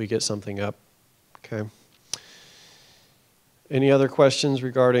until we get something up. Okay. Any other questions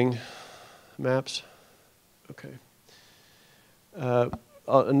regarding maps? Okay.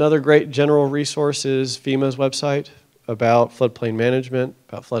 Another great general resource is FEMA's website about floodplain management,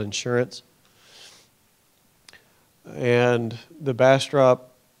 about flood insurance. And the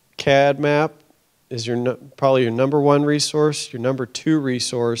Bastrop CAD map is probably your number one resource. Your number two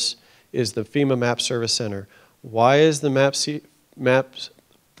resource is the FEMA Map Service Center. Why is the FEMA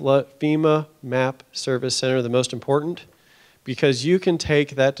Map Service Center the most important? Because you can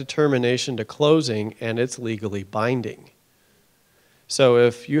take that determination to closing and it's legally binding. So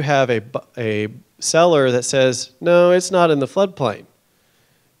if you have a seller that says, no, it's not in the floodplain,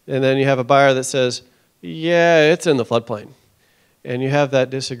 and then you have a buyer that says, yeah, it's in the floodplain, and you have that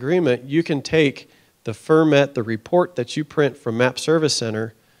disagreement, you can take the FERMET, the report that you print from Map Service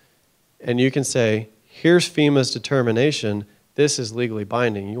Center, and you can say, here's FEMA's determination, this is legally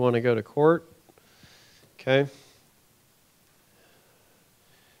binding. You want to go to court? Okay.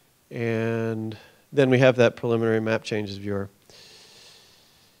 And then we have that preliminary map changes viewer.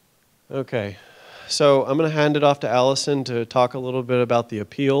 Okay, so I'm going to hand it off to Allison to talk a little bit about the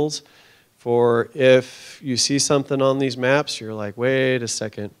appeals. For if you see something on these maps, you're like, wait a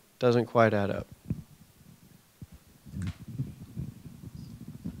second, doesn't quite add up.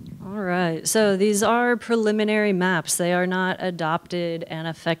 All right, so these are preliminary maps. They are not adopted and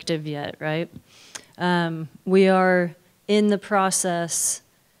effective yet, right? We are in the process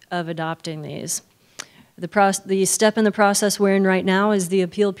of adopting these. The step in the process we're in right now is the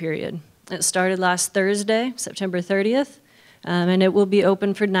appeal period. It started last Thursday, September 30th, and it will be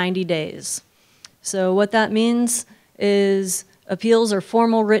open for 90 days. So what that means is appeals are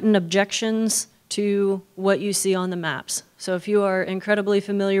formal written objections to what you see on the maps. So if you are incredibly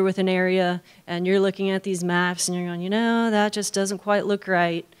familiar with an area and you're looking at these maps and you're going, you know, that just doesn't quite look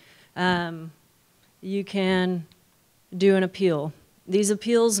right, you can do an appeal. These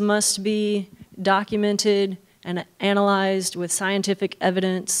appeals must be documented and analyzed with scientific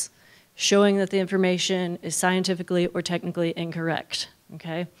evidence showing that the information is scientifically or technically incorrect,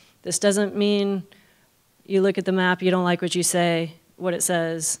 okay? This doesn't mean you look at the map, you don't like what it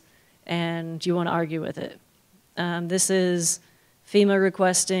says, and you want to argue with it. This is FEMA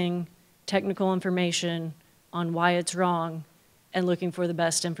requesting technical information on why it's wrong and looking for the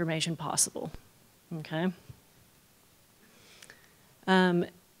best information possible, okay?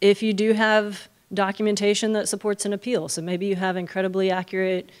 If you do have documentation that supports an appeal, so maybe you have incredibly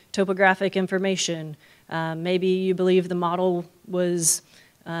accurate topographic information, maybe you believe the model was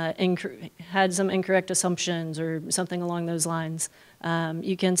had some incorrect assumptions or something along those lines,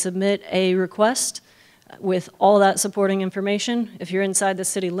 you can submit a request with all that supporting information. If you're inside the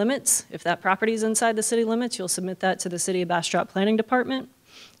city limits, if that property is inside the city limits, you'll submit that to the City of Bastrop Planning Department.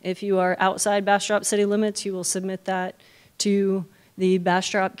 If you are outside Bastrop city limits, you will submit that to the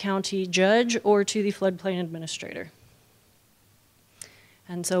Bastrop County Judge or to the Floodplain Administrator.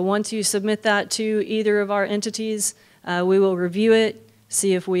 And so once you submit that to either of our entities, we will review it,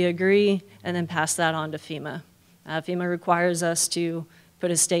 see if we agree, and then pass that on to FEMA. FEMA requires us to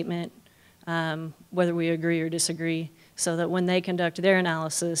put a statement whether we agree or disagree so that when they conduct their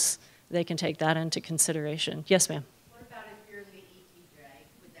analysis, they can take that into consideration. Yes, ma'am? What about if you're in the ETJ?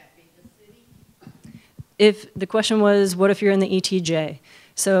 Would that be the city? If the question was, what if you're in the ETJ?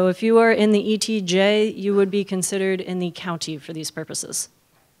 So if you are in the ETJ, you would be considered in the county for these purposes.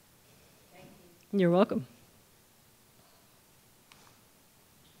 Thank you. You're welcome.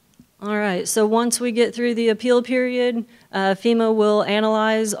 All right, so once we get through the appeal period, FEMA will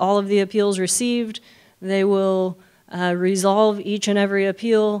analyze all of the appeals received. They will resolve each and every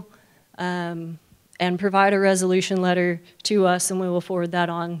appeal and provide a resolution letter to us, and we will forward that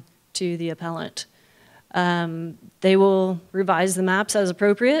on to the appellant. They will revise the maps as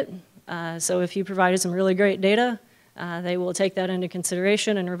appropriate. So if you provided some really great data, they will take that into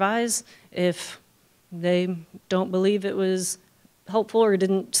consideration and revise. If they don't believe it was helpful or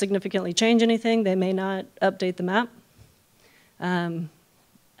didn't significantly change anything, they may not update the map. And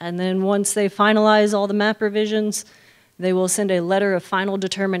then once they finalize all the map revisions, they will send a letter of final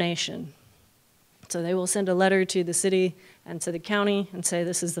determination. So they will send a letter to the city and to the county and say,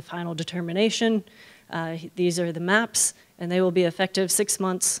 this is the final determination. These are the maps, and they will be effective 6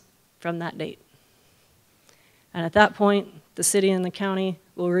 months from that date. And at that point, the city and the county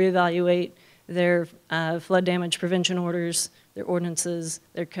will reevaluate their flood damage prevention orders, their ordinances,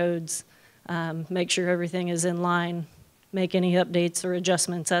 their codes, make sure everything is in line, make any updates or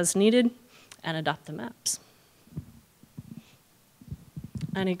adjustments as needed, and adopt the maps.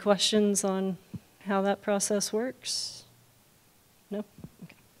 Any questions on how that process works? No?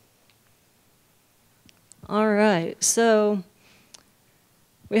 Okay. All right, so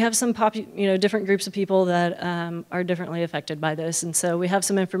we have some different groups of people that are differently affected by this, and so we have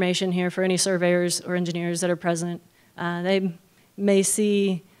some information here for any surveyors or engineers that are present. They may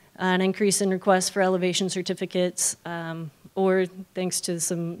see an increase in requests for elevation certificates, or thanks to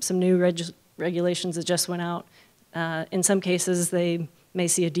some new regulations that just went out. In some cases, they may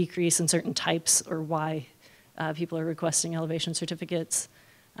see a decrease in certain types or why people are requesting elevation certificates.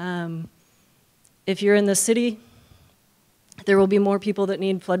 If you're in the city, there will be more people that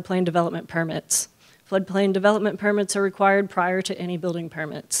need floodplain development permits. Floodplain development permits are required prior to any building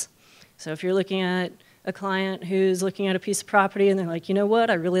permits. So if you're looking at a client who's looking at a piece of property and they're like, you know what,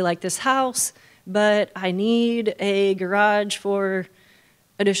 I really like this house, but I need a garage for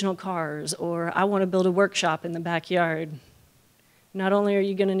additional cars, or I want to build a workshop in the backyard. Not only are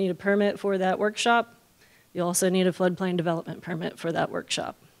you going to need a permit for that workshop, you also need a floodplain development permit for that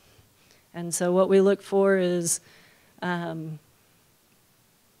workshop. And so what we look for is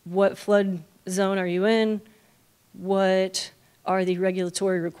what flood zone are you in? What are the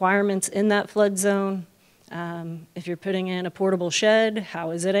regulatory requirements in that flood zone? If you're putting in a portable shed,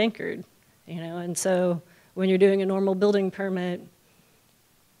 how is it anchored? And so when you're doing a normal building permit,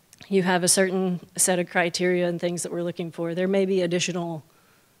 you have a certain set of criteria and things that we're looking for. There may be additional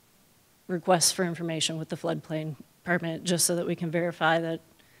requests for information with the floodplain permit just so that we can verify that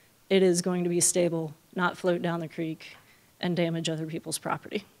it is going to be stable, not float down the creek and damage other people's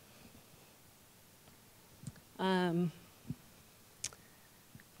property.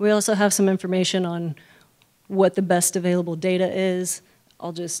 We also have some information on what the best available data is.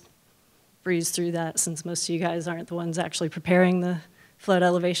 I'll just breeze through that since most of you guys aren't the ones actually preparing the flood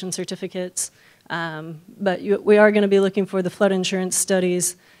elevation certificates. But we are going to be looking for the flood insurance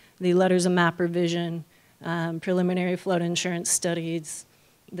studies, the letters of map revision, preliminary flood insurance studies.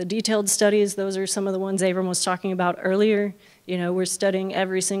 The detailed studies, those are some of the ones Abram was talking about earlier. We're studying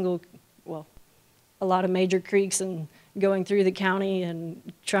every single, a lot of major creeks and going through the county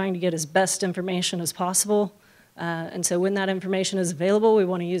and trying to get as best information as possible. And so when that information is available, we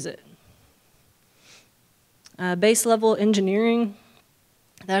want to use it. Base level engineering,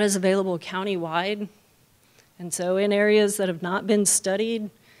 that is available county-wide. And so in areas that have not been studied,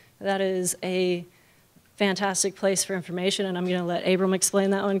 that is a fantastic place for information. And I'm going to let Abram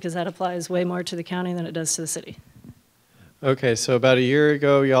explain that one because that applies way more to the county than it does to the city. Okay, so about a year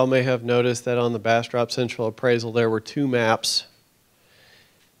ago, y'all may have noticed that on the Bastrop Central Appraisal, there were two maps.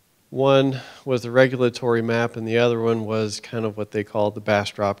 One was the regulatory map, and the other one was kind of what they called the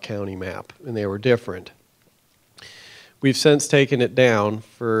Bastrop County map, and they were different. We've since taken it down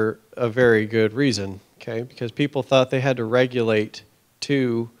for a very good reason, okay, because people thought they had to regulate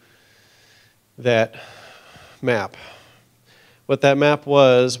to that map. What that map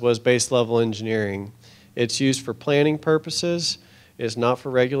was base level engineering. It's used for planning purposes. It's not for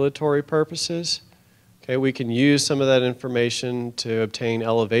regulatory purposes. Okay, we can use some of that information to obtain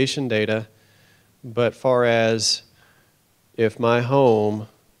elevation data, but far as if my home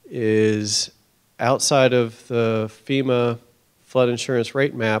is outside of the FEMA flood insurance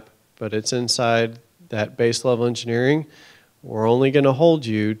rate map, but it's inside that base level engineering, we're only going to hold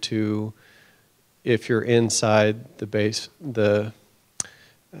you to if you're inside the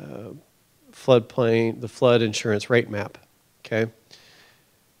floodplain, the flood insurance rate map, okay?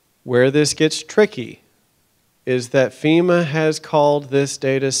 Where this gets tricky is that FEMA has called this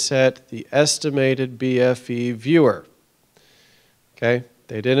data set the estimated BFE viewer, okay?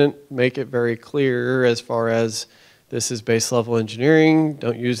 They didn't make it very clear as far as this is base level engineering,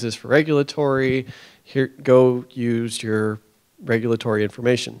 don't use this for regulatory, here, go use your regulatory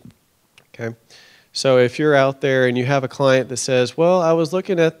information, okay? So if you're out there and you have a client that says, well, I was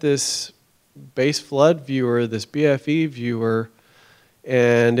looking at this base flood viewer, this BFE viewer,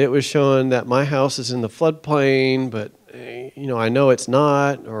 and it was showing that my house is in the floodplain, but you know, I know it's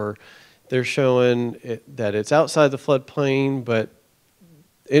not, or they're showing that it's outside the floodplain, but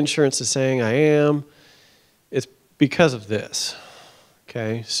insurance is saying I am. It's because of this,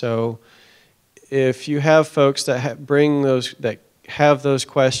 okay? So if you have folks that have those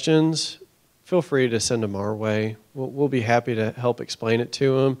questions, feel free to send them our way. We'll be happy to help explain it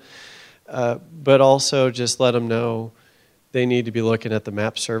to them. But also just let them know they need to be looking at the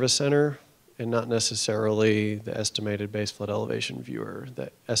map service center and not necessarily the estimated base flood elevation viewer,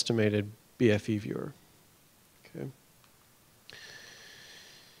 the estimated BFE viewer. Okay.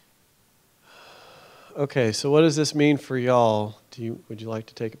 Okay, so what does this mean for y'all? Would you like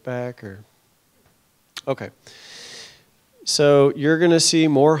to take it back, or? Okay. So you're going to see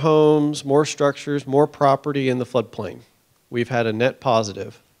more homes, more structures, more property in the floodplain. We've had a net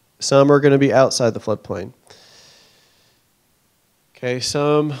positive. Some are going to be outside the floodplain. Okay,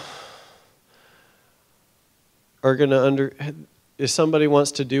 some are going to if somebody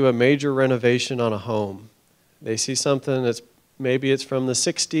wants to do a major renovation on a home, they see something that's maybe it's from the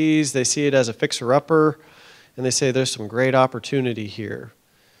 60s, they see it as a fixer-upper, and they say there's some great opportunity here.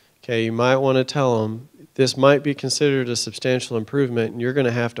 Okay, you might want to tell them this might be considered a substantial improvement, and you're going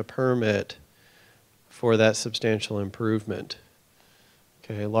to have to permit for that substantial improvement.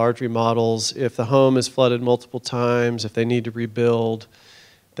 Okay, large remodels, if the home is flooded multiple times, if they need to rebuild,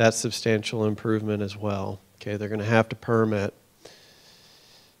 that's substantial improvement as well. Okay, they're going to have to permit.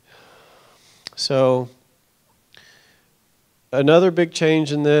 So another big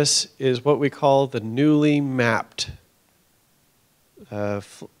change in this is what we call the newly mapped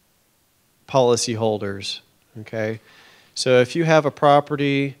policyholders, okay? So if you have a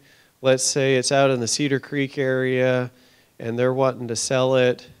property, let's say it's out in the Cedar Creek area and they're wanting to sell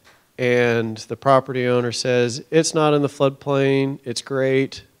it and the property owner says, it's not in the floodplain, it's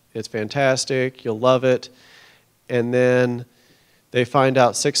great, it's fantastic, you'll love it, and then they find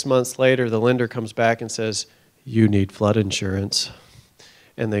out 6 months later the lender comes back and says, you need flood insurance.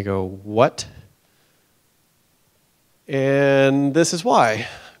 And they go, what? And this is why.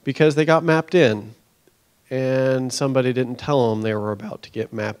 Because they got mapped in and somebody didn't tell them they were about to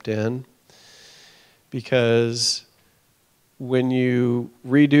get mapped in. Because when you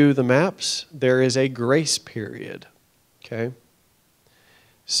redo the maps, there is a grace period, okay?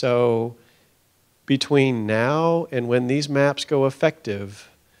 So between now and when these maps go effective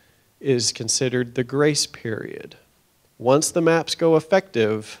is considered the grace period. Once the maps go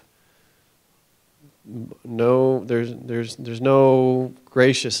effective, there's no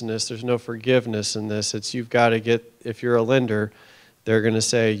graciousness, there's no forgiveness in this. It's you've got to get, if you're a lender, they're going to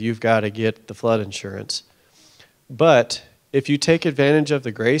say you've got to get the flood insurance. But if you take advantage of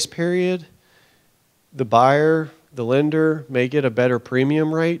the grace period, the buyer, the lender may get a better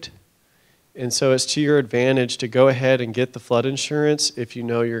premium rate. And so it's to your advantage to go ahead and get the flood insurance if you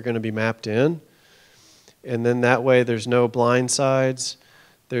know you're going to be mapped in. And then that way there's no blind sides.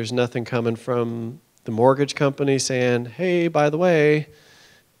 There's nothing coming from the mortgage company saying, hey, by the way,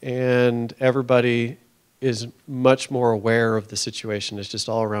 and everybody is much more aware of the situation. It's just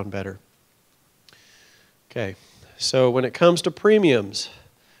all around better. Okay, so when it comes to premiums,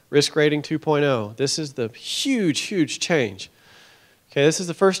 risk rating 2.0, this is the huge, huge change. Okay, this is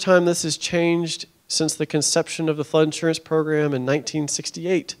the first time this has changed since the conception of the flood insurance program in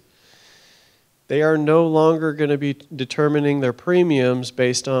 1968. They are no longer going to be determining their premiums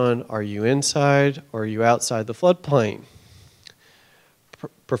based on are you inside or are you outside the floodplain.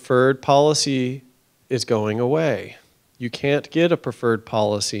 Preferred policy is going away. You can't get a preferred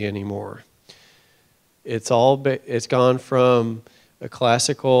policy anymore. It's gone from a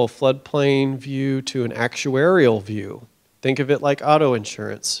classical floodplain view to an actuarial view. Think of it like auto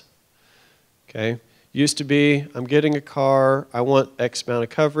insurance. Okay? Used to be, I'm getting a car, I want X amount of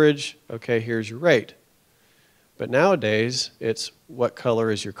coverage, okay, here's your rate. But nowadays, it's what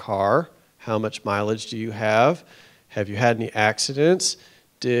color is your car? How much mileage do you have? Have you had any accidents?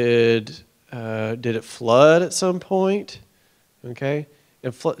 Did it flood at some point? Okay?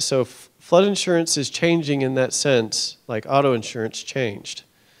 And so flood insurance is changing in that sense, like auto insurance changed.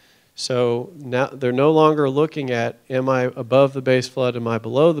 So now they're no longer looking at, am I above the base flood, am I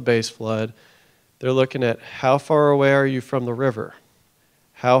below the base flood? They're looking at how far away are you from the river?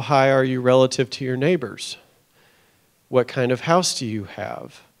 How high are you relative to your neighbors? What kind of house do you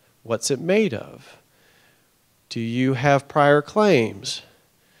have? What's it made of? Do you have prior claims?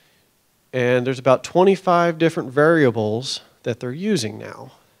 And there's about 25 different variables that they're using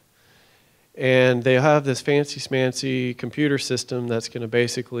now. And they have this fancy-smancy computer system that's going to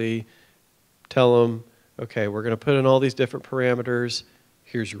basically tell them, okay, we're going to put in all these different parameters.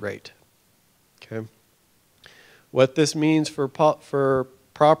 Here's your rate. Okay. What this means for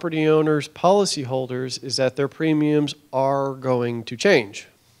property owners, policyholders, is that their premiums are going to change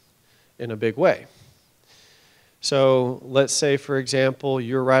in a big way. So let's say, for example,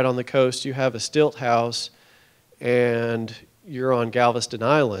 you're right on the coast, you have a stilt house, and you're on Galveston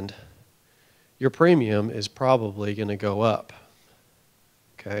Island. Your premium is probably going to go up,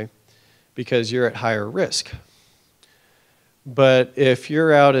 okay, because you're at higher risk. But if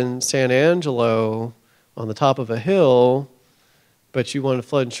you're out in San Angelo on the top of a hill, but you want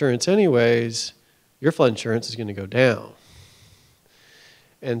flood insurance anyways, your flood insurance is going to go down.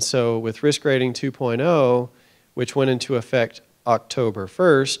 And so with Risk Rating 2.0, which went into effect October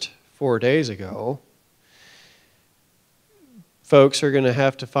 1st, 4 days ago, folks are going to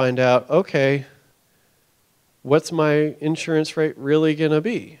have to find out, okay, what's my insurance rate really going to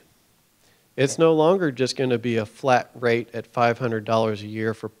be? It's no longer just going to be a flat rate at $500 a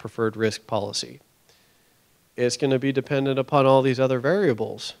year for preferred risk policy. It's going to be dependent upon all these other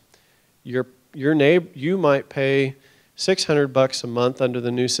variables. Your neighbor, you might pay $600 a month under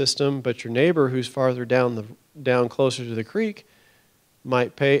the new system, but your neighbor who's farther down closer to the creek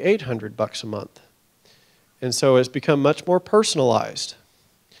might pay $800 a month. And so it's become much more personalized.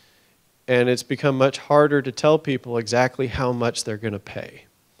 And it's become much harder to tell people exactly how much they're going to pay.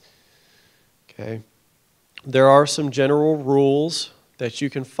 Okay. There are some general rules that you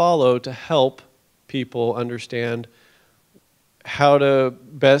can follow to help people understand how to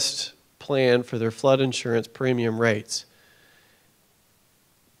best plan for their flood insurance premium rates.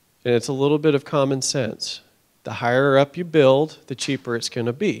 And it's a little bit of common sense. The higher up you build, the cheaper it's going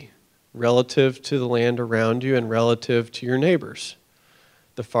to be, relative to the land around you and relative to your neighbors.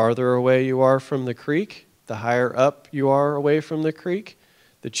 The farther away you are from the creek, the higher up you are away from the creek,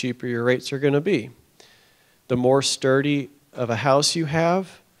 the cheaper your rates are going to be. The more sturdy of a house you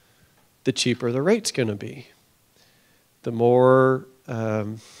have, the cheaper the rate's going to be. The more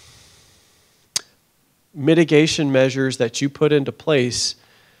mitigation measures that you put into place,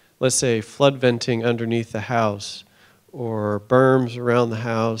 let's say flood venting underneath the house, or berms around the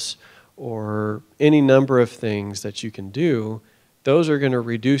house, or any number of things that you can do, those are going to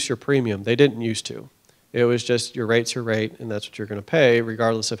reduce your premium. They didn't used to. It was just your rate's your rate, and that's what you're going to pay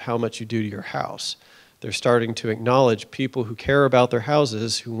regardless of how much you do to your house. They're starting to acknowledge people who care about their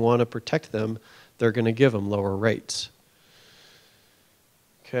houses, who want to protect them, they're going to give them lower rates.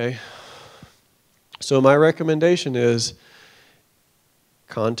 Okay? So my recommendation is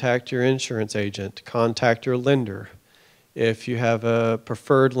contact your insurance agent, contact your lender. If you have a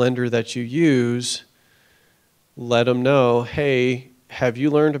preferred lender that you use, let them know, hey, have you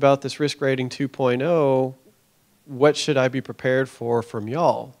learned about this Risk Rating 2.0? What should I be prepared for from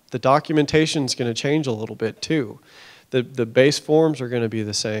y'all? The documentation is going to change a little bit too. The base forms are going to be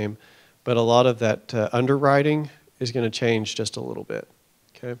the same, but a lot of that underwriting is going to change just a little bit.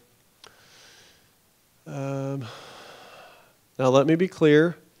 Okay. Now let me be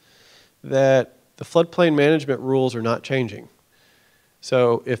clear that the floodplain management rules are not changing.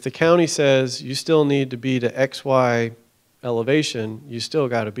 So if the county says you still need to be to XY elevation, you still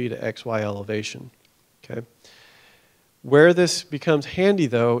got to be to XY elevation. Okay. Where this becomes handy,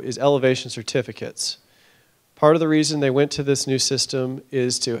 though, is elevation certificates. Part of the reason they went to this new system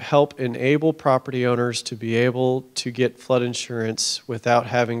is to help enable property owners to be able to get flood insurance without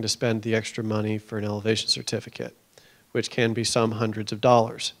having to spend the extra money for an elevation certificate, which can be some hundreds of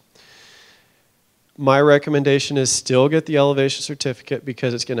dollars. My recommendation is still get the elevation certificate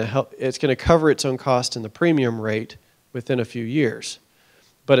because it's going to cover its own cost in the premium rate within a few years,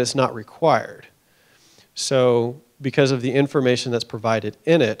 but it's not required. So because of the information that's provided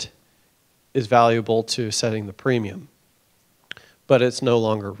in it is valuable to setting the premium, but it's no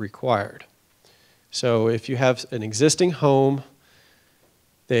longer required. So if you have an existing home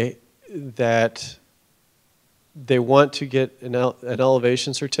that they want to get an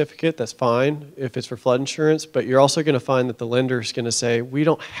elevation certificate, that's fine if it's for flood insurance, but you're also going to find that the lender is going to say, we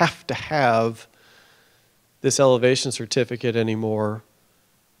don't have to have this elevation certificate anymore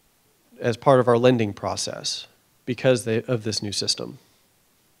as part of our lending process because of this new system.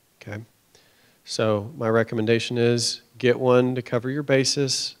 Okay. So my recommendation is get one to cover your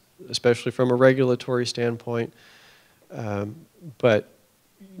basis, especially from a regulatory standpoint, but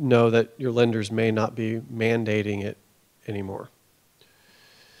know that your lenders may not be mandating it anymore.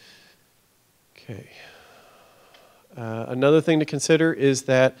 Okay. Another thing to consider is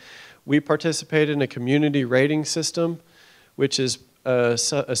that we participate in a community rating system, which is a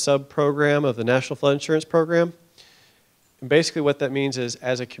sub-program of the National Flood Insurance Program. And basically what that means is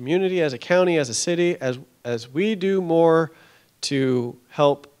as a community, as a county, as a city, as we do more to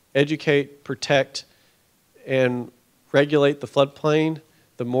help educate, protect, and regulate the floodplain,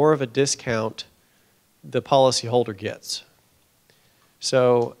 the more of a discount the policyholder gets.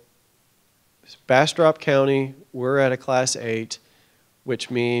 So Bastrop County, we're at a Class 8,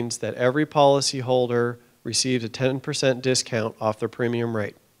 which means that every policyholder receives a 10% discount off their premium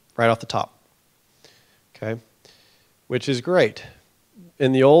rate, right off the top. Okay? Which is great.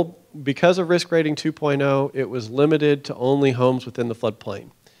 In the old, because of Risk Rating 2.0, it was limited to only homes within the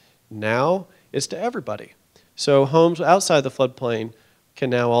floodplain. Now, it's to everybody. So homes outside the floodplain can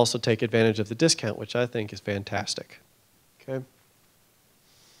now also take advantage of the discount, which I think is fantastic. Okay?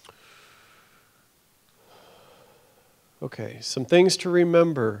 Okay, some things to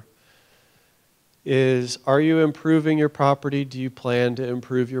remember is, are you improving your property? Do you plan to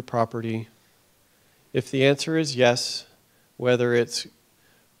improve your property? If the answer is yes, whether it's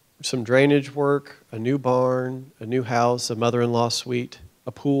some drainage work, a new barn, a new house, a mother-in-law suite,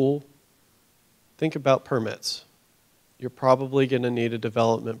 a pool, think about permits. You're probably going to need a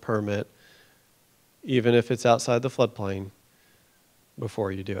development permit, even if it's outside the floodplain,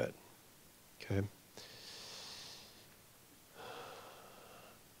 before you do it. Okay.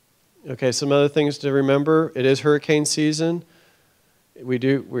 Okay, some other things to remember. It is hurricane season.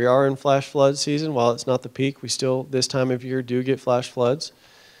 We are in flash flood season. While it's not the peak, we still, this time of year, do get flash floods.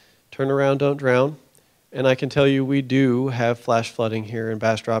 Turn around, don't drown. And I can tell you we do have flash flooding here in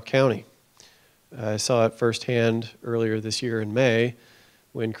Bastrop County. I saw it firsthand earlier this year in May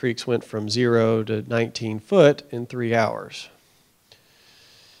when creeks went from 0 to 19 foot in 3 hours.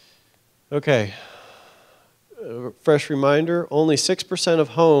 Okay. Fresh reminder, only 6% of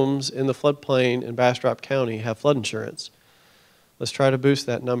homes in the floodplain in Bastrop County have flood insurance. Let's try to boost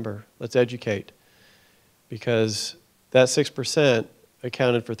that number. Let's educate. Because that 6%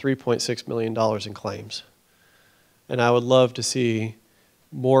 accounted for $3.6 million in claims. And I would love to see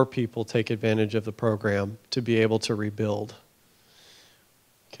more people take advantage of the program to be able to rebuild.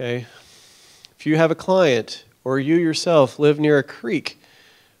 Okay? If you have a client or you yourself live near a creek,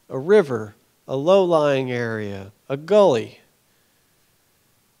 a river, a low-lying area, a gully,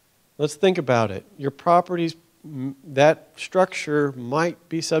 let's think about it. Your property's, that structure might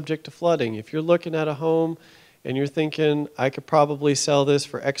be subject to flooding. If you're looking at a home and you're thinking, I could probably sell this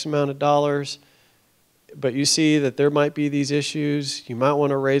for X amount of dollars, but you see that there might be these issues, you might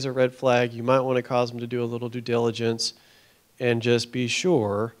want to raise a red flag, you might want to cause them to do a little due diligence and just be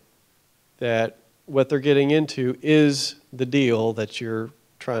sure that what they're getting into is the deal that you're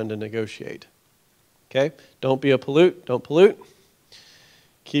trying to negotiate. Okay? Don't be a pollute, don't pollute.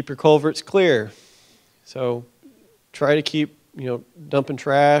 Keep your culverts clear. So try to keep, dumping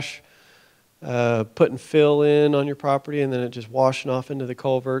trash, putting fill in on your property and then it just washing off into the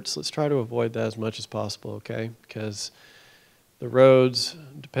culverts. Let's try to avoid that as much as possible, okay? Because the roads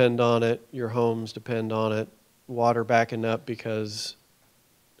depend on it, your homes depend on it. Water backing up because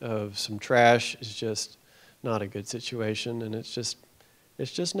of some trash is just not a good situation, and it's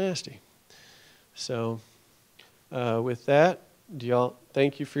just nasty. So with that,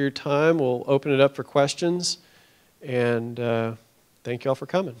 thank you for your time. We'll open it up for questions, and thank you all for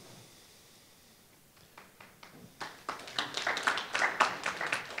coming.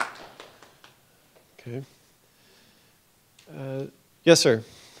 Okay. Yes, sir.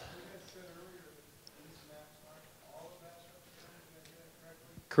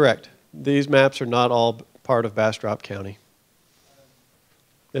 Correct. These maps are not all part of Bastrop County.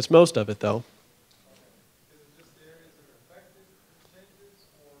 It's most of it, though.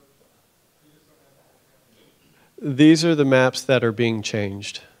 These are the maps that are being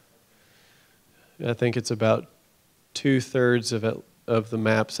changed. I think it's about 2/3 of the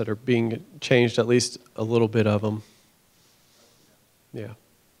maps that are being changed, at least a little bit of them. Yeah.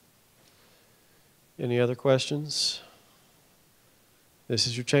 Any other questions? This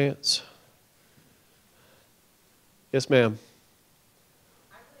is your chance. Yes, ma'am.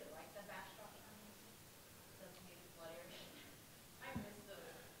 I really like the Bastrop designated flood area. I miss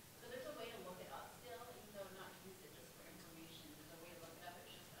those. So there's a way to look it up still, even though not use it just for information. There's a way to look it up.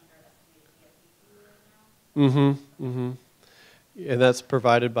 It's just under estimated TFP right now. And that's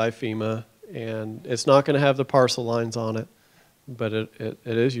provided by FEMA, and it's not going to have the parcel lines on it, but it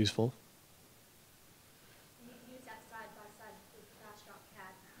is useful. You can use that side by side with the Bastrop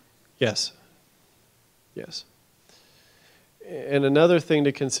CAD map. Yes. Yes. And another thing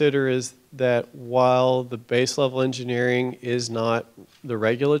to consider is that while the base level engineering is not the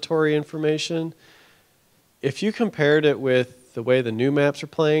regulatory information, if you compared it with the way the new maps are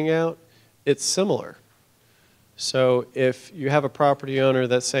playing out, it's similar. So if you have a property owner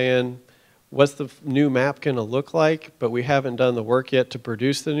that's saying, what's the new map going to look like, but we haven't done the work yet to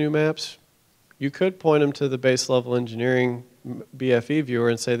produce the new maps, you could point them to the base level engineering BFE viewer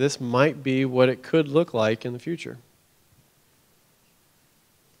and say, this might be what it could look like in the future.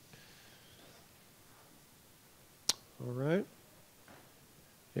 All right.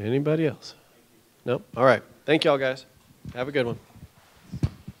 Anybody else? Nope. All right. Thank you all, guys. Have a good one.